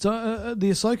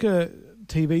Ashoka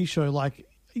TV show, like,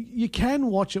 you can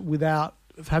watch it without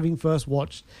having first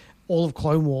watched all of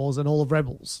Clone Wars and all of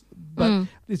Rebels. But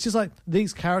it's just like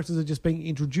these characters are just being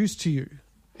introduced to you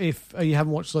if you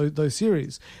haven't watched those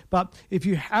series. But if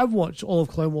you have watched all of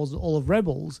Clone Wars and all of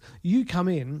Rebels, you come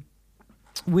in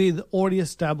with already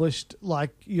established,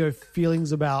 like,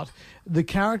 feelings about the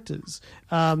characters.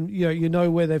 You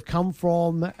know where they've come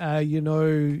from.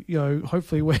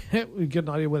 Hopefully we get an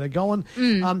idea where they're going.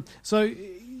 So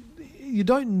you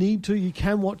don't need to. You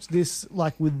can watch this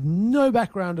like with no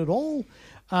background at all.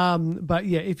 But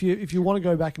yeah, if you want to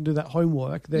go back and do that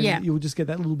homework, then you will just get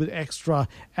that little bit extra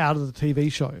out of the TV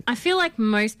show. I feel like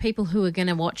most people who are going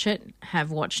to watch it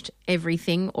have watched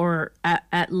everything, or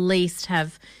at least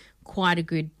have quite a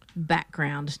good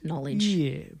background knowledge.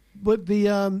 Yeah, but the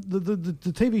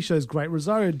TV show is great.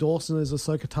 Rosario Dawson is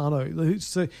Ahsoka Tano.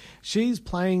 So she's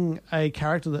playing a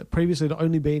character that previously had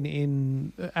only been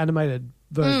in animated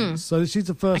versions. So she's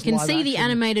the first. I can see the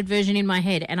animated version in my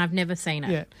head, and I've never seen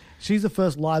it. Yeah, she's the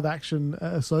first live action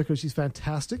Ahsoka. She's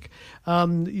fantastic.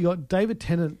 You got David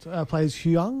Tennant plays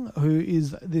Huyang, who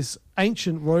is this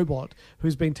ancient robot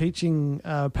who's been teaching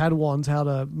Padawans how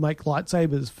to make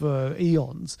lightsabers for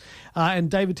eons.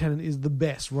 And David Tennant is the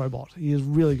best robot. He is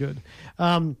really good.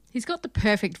 He's got the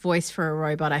perfect voice for a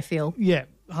robot, I feel. Yeah.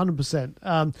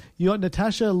 100%. You got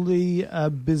Natasha Lee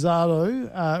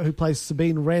Bizzardo, who plays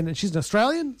Sabine Wren, and she's an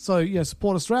Australian, so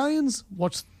support Australians.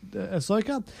 Watch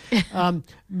Ahsoka.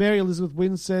 Mary Elizabeth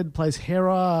Winstead plays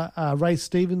Hera. Ray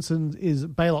Stevenson is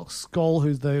Baylock Skoll,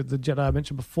 who's the Jedi I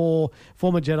mentioned before,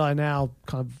 former Jedi, now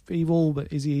kind of evil,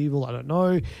 but is he evil? I don't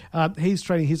know. He's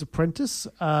training his apprentice,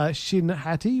 Shin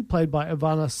Hati, played by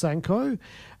Ivana Sanko.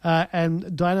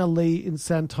 And Diana Lee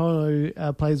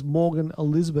Insantono plays Morgan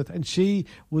Elizabeth, and she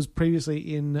was previously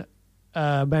in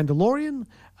Mandalorian,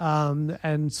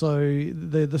 and so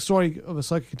the story of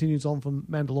Ahsoka continues on from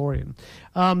Mandalorian.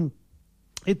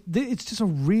 It's just a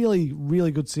really,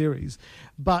 really good series,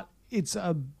 but it's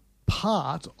a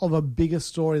part of a bigger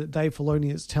story that Dave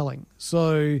Filoni is telling.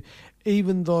 So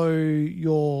even though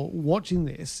you're watching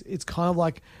this, it's kind of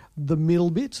like the middle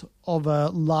bit of a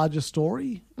larger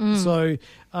story. So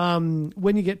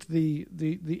when you get to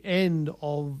the end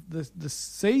of the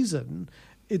season,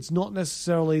 it's not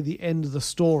necessarily the end of the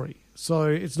story. So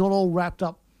it's not all wrapped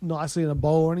up nicely in a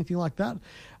bow or anything like that.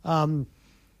 I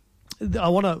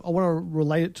want to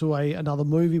relate it to another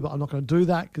movie, but I'm not going to do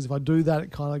that, because if I do that,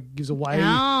 it kind of gives away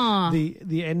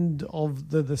the end of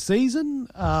the season.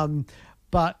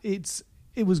 But it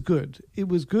was good. It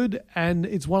was good, and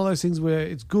it's one of those things where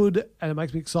it's good and it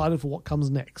makes me excited for what comes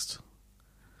next.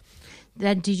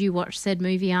 Did you watch said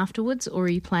movie afterwards, or are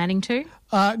you planning to?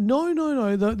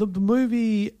 No. The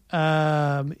movie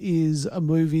is a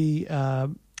movie.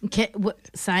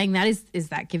 Saying that, is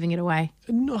that giving it away?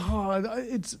 No,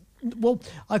 it's... Well,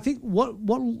 I think what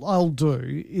I'll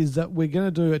do is that we're going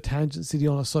to do a Tangent City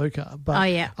on Ahsoka, but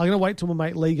I'm going to wait till my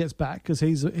mate Lee gets back, because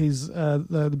he's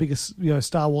the biggest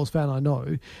Star Wars fan I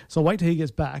know. So I'll wait till he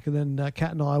gets back, and then Kat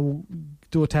and I will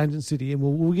do a Tangent City, and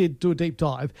we'll do a deep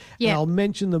dive. Yeah. And I'll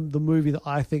mention the movie that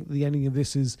I think the ending of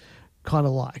this is kind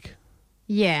of like.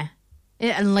 Yeah.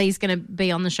 And Lee's going to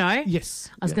be on the show?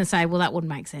 Yes. I was going to say, well, that wouldn't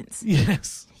make sense.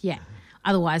 Yes. Yeah.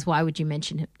 Otherwise, why would you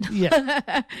mention it?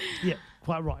 Yeah. Yeah.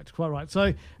 Quite right.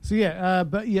 So yeah,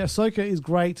 but yeah, Ahsoka is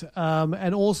great.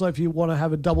 And also, if you want to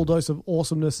have a double dose of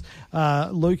awesomeness,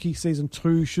 Loki season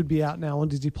 2 should be out now on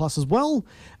Disney Plus as well,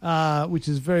 which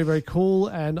is very, very cool.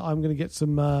 And I'm going to get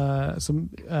some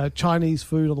Chinese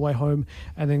food on the way home,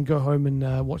 and then go home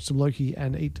and watch some Loki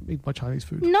and eat my Chinese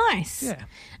food. Nice. Yeah.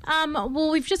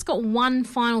 Well, we've just got one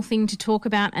final thing to talk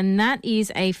about, and that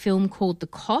is a film called The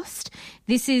Cost.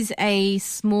 This is a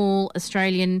small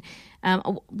Australian.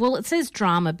 Well, it says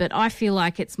drama, but I feel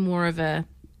like it's more of a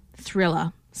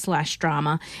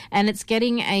thriller/drama, and it's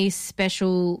getting a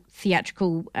special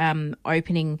theatrical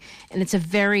opening, and it's a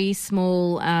very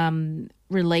small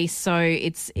release, so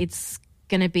it's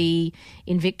going to be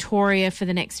in Victoria for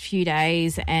the next few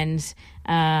days, and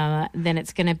then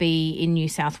it's going to be in New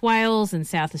South Wales and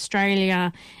South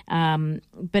Australia,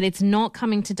 but it's not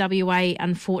coming to WA,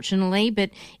 unfortunately,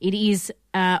 but it is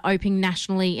opening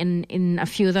nationally in a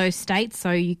few of those states,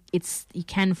 so you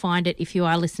can find it if you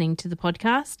are listening to the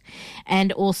podcast,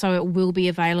 and also it will be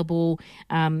available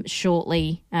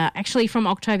shortly, actually from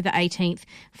October the 18th,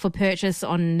 for purchase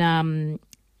on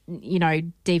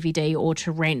DVD or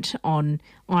to rent on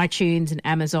iTunes and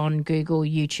Amazon, Google,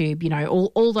 YouTube,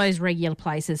 all those regular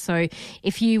places. So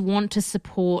if you want to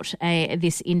support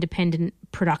this independent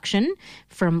production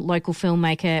from local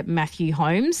filmmaker Matthew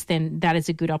Holmes, then that is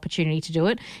a good opportunity to do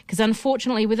it. Because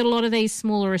unfortunately, with a lot of these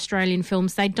smaller Australian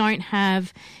films, they don't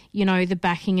have, the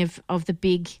backing of the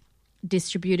big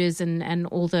distributors and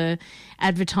all the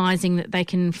advertising that they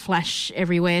can flash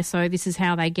everywhere. So this is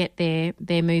how they get their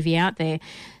movie out there.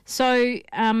 So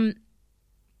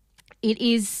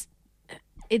it's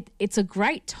a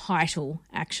great title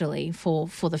actually for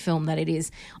the film that it is.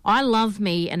 I love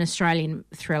me an Australian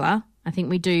thriller. I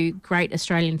think we do great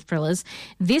Australian thrillers.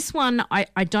 This one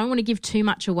I don't want to give too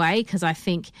much away because I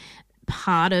think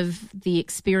part of the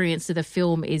experience of the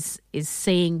film is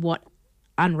seeing what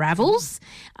unravels.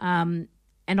 And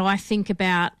I think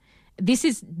about, this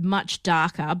is much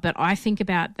darker, but I think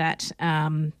about that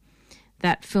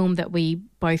that film that we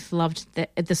both loved,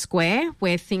 the Square,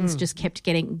 where things just kept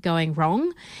going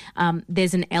wrong.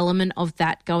 There's an element of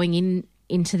that going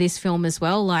into this film as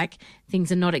well. Like,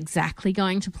 things are not exactly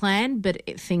going to plan, but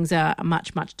things are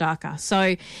much, much darker.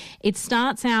 So it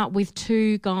starts out with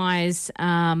two guys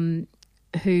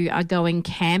who are going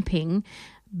camping,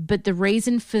 but the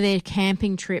reason for their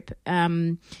camping trip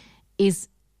is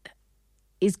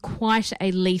quite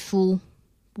a lethal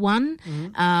one.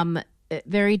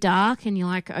 Very dark, and you're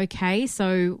like, okay,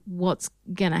 so what's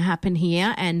going to happen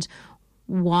here, and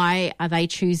why are they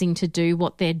choosing to do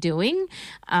what they're doing?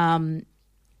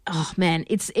 Oh man,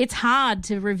 it's hard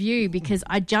to review because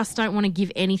I just don't want to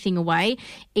give anything away,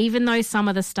 even though some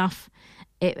of the stuff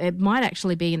it might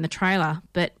actually be in the trailer,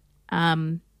 but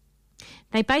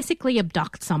they basically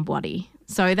abduct somebody.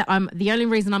 So that the only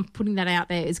reason I'm putting that out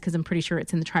there is because I'm pretty sure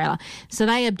it's in the trailer. So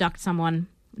they abduct someone,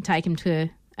 take him to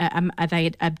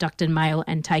they abduct a male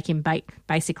and take him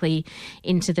basically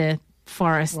into the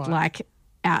forest, right, like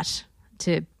out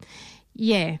to,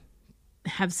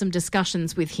 have some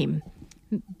discussions with him.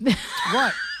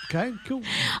 Right. Okay, cool.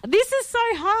 This is so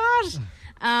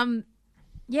hard.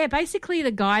 Basically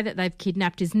the guy that they've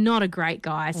kidnapped is not a great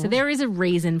guy. So there is a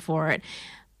reason for it.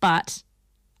 But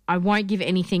I won't give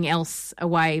anything else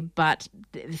away, but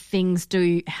things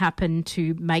do happen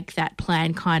to make that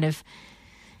plan kind of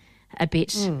a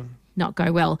bit not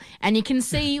go well. And you can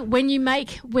see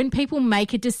when people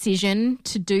make a decision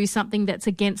to do something that's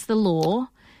against the law,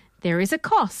 there is a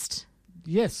cost.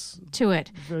 Yes. To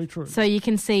it. Very true. So you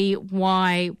can see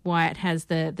why it has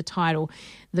the title,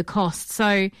 The Cost.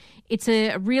 So it's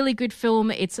a really good film.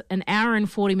 It's an hour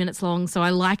and 40 minutes long, so I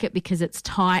like it because it's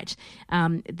tight.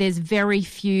 There's very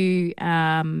few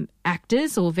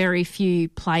actors or very few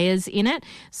players in it.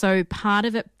 So part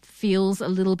of it feels a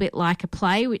little bit like a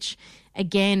play, which,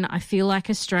 again, I feel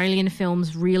like Australian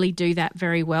films really do that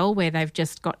very well, where they've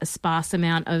just got a sparse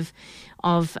amount of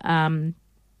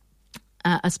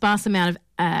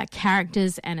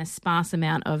characters and a sparse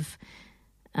amount of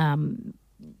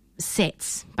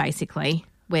sets, basically,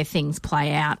 where things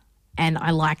play out. And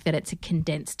I like that it's a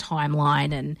condensed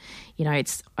timeline and,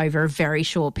 it's over a very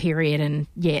short period, and,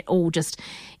 it all just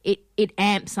it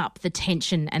amps up the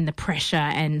tension and the pressure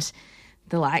and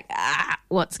the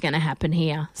what's going to happen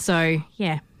here. So,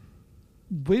 yeah.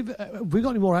 We got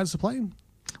any more ads to play?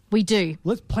 We do.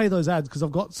 Let's play those ads because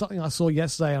I've got something I saw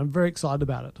yesterday and I'm very excited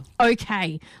about it.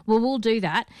 Okay. Well, we'll do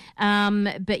that.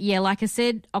 But yeah, like I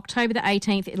said, October the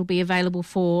 18th, it'll be available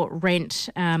for rent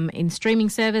in streaming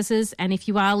services. And if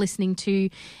you are listening to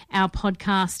our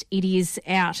podcast, it is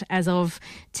out as of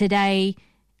today.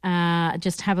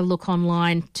 Just have a look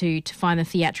online to find the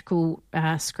theatrical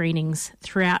screenings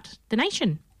throughout the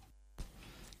nation.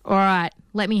 All right.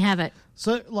 Let me have it.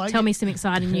 So, tell me some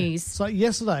exciting news. So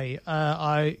yesterday,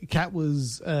 Kat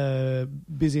was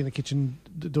busy in the kitchen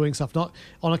doing stuff, not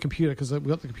on a computer because we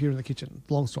got the computer in the kitchen.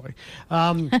 Long story.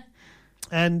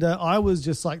 And I was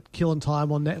just killing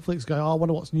time on Netflix, going, I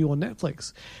wonder what's new on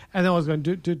Netflix. And then I was going,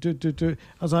 do.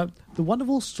 I was like, The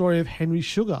Wonderful Story of Henry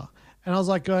Sugar. And I was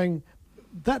going,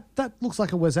 that looks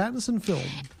like a Wes Anderson film.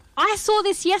 I saw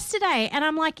this yesterday and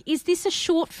I'm like, is this a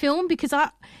short film? Because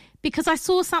I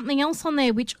saw something else on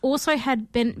there which also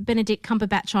had Benedict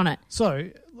Cumberbatch on it. So,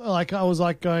 I was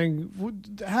going,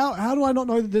 how do I not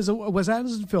know that there's a Wes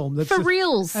Anderson film? That's For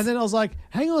reals. And then I was like,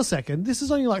 hang on a second, this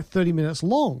is only 30 minutes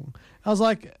long. I was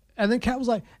like, and then Kat was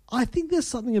like, I think there's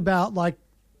something about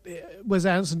Wes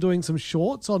Anderson doing some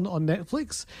shorts on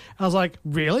Netflix. I was like,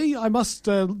 really? I must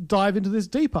dive into this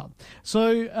deeper.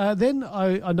 So then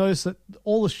I noticed that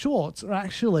all the shorts are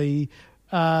actually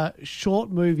short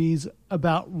movies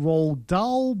about Roald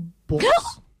Dahl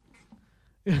books.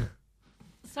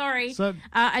 Sorry. So-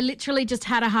 I literally just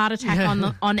had a heart attack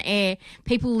on air.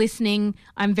 People listening,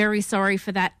 I'm very sorry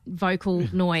for that vocal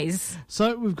noise.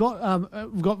 So we've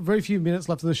got very few minutes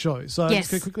left of the show. So I'm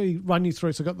just going to quickly run you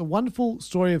through. So I've got The Wonderful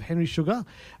Story of Henry Sugar.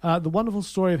 The Wonderful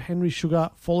Story of Henry Sugar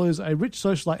follows a rich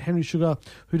socialite, Henry Sugar,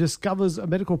 who discovers a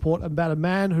medical report about a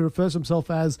man who refers to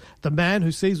himself as the man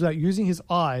who sees without using his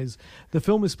eyes. The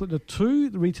film is split into two,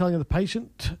 the retelling of the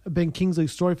patient, Ben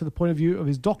Kingsley's story from the point of view of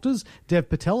his doctors, Dev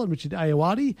Patel and Richard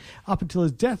Ayoade, up until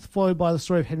his death, followed by the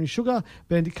story of Henry Sugar,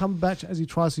 Benedict Cumberbatch, as he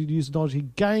tries to use the knowledge he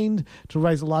gained to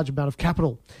raise a large amount of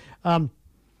capital.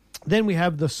 Then we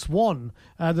have The Swan.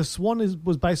 The Swan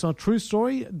was based on a true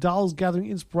story. Dahl's gathering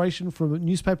inspiration from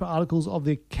newspaper articles of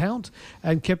the account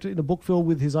and kept it in a book filled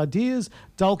with his ideas.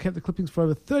 Dahl kept the clippings for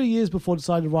over 30 years before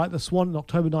deciding to write The Swan in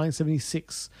October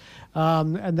 1976.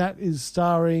 And that is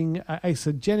starring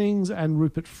Asa Jennings and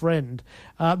Rupert Friend.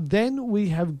 Then we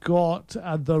have got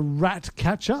The Rat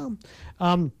Catcher.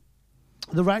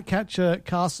 The Ratcatcher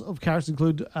cast of characters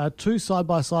include two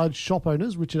side-by-side shop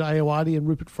owners, Richard Ayoade and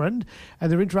Rupert Friend,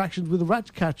 and their interactions with the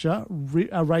Ratcatcher,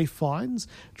 Ray Fiennes,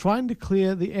 trying to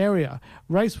clear the area.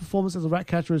 Ray's performance as the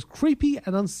Ratcatcher is creepy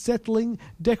and unsettling,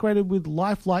 decorated with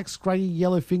lifelike, scraggy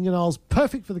yellow fingernails,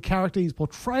 perfect for the character he's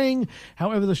portraying.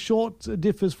 However, the short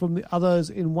differs from the others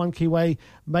in one key way,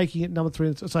 making it number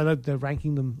 3. So they're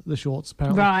ranking them, the shorts,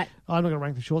 apparently. Right. I'm not going to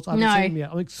rank the shorts. I haven't seen them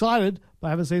yet. I'm excited, but I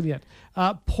haven't seen them yet.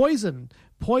 Poison.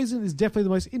 Poison is definitely the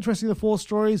most interesting of the 4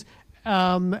 stories,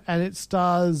 and it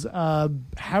stars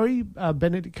Harry,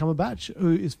 Benedict Cumberbatch,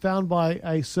 who is found by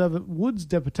a servant, Woods,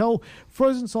 Dev Patel,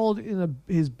 frozen solid in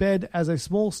his bed as a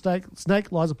small snake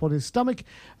lies upon his stomach.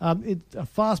 It's a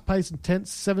fast-paced,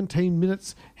 intense 17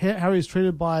 minutes. Harry is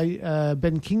treated by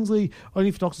Ben Kingsley,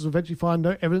 only for doctors to eventually find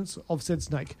no evidence of said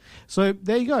snake. So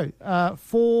there you go.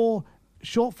 4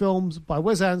 short films by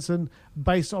Wes Anderson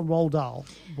based on Roald Dahl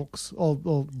books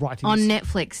or writings. On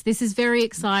Netflix. This is very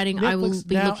exciting. Netflix I will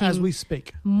be now looking as we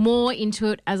speak. more into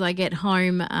it as I get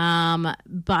home.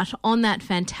 But on that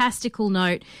fantastical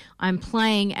note, I'm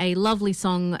playing a lovely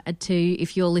song to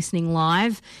If You're Listening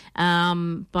Live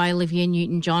by Olivia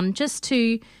Newton-John, just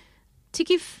to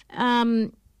give, I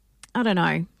don't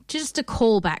know, just a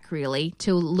callback, really,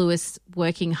 to Lewis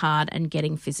working hard and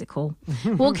getting physical.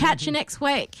 We'll catch you next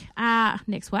week.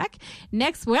 Next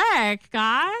week,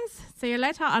 guys. See you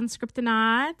later, Unscripted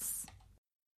Nights.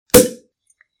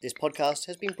 This podcast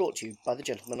has been brought to you by the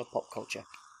Gentlemen of Pop Culture.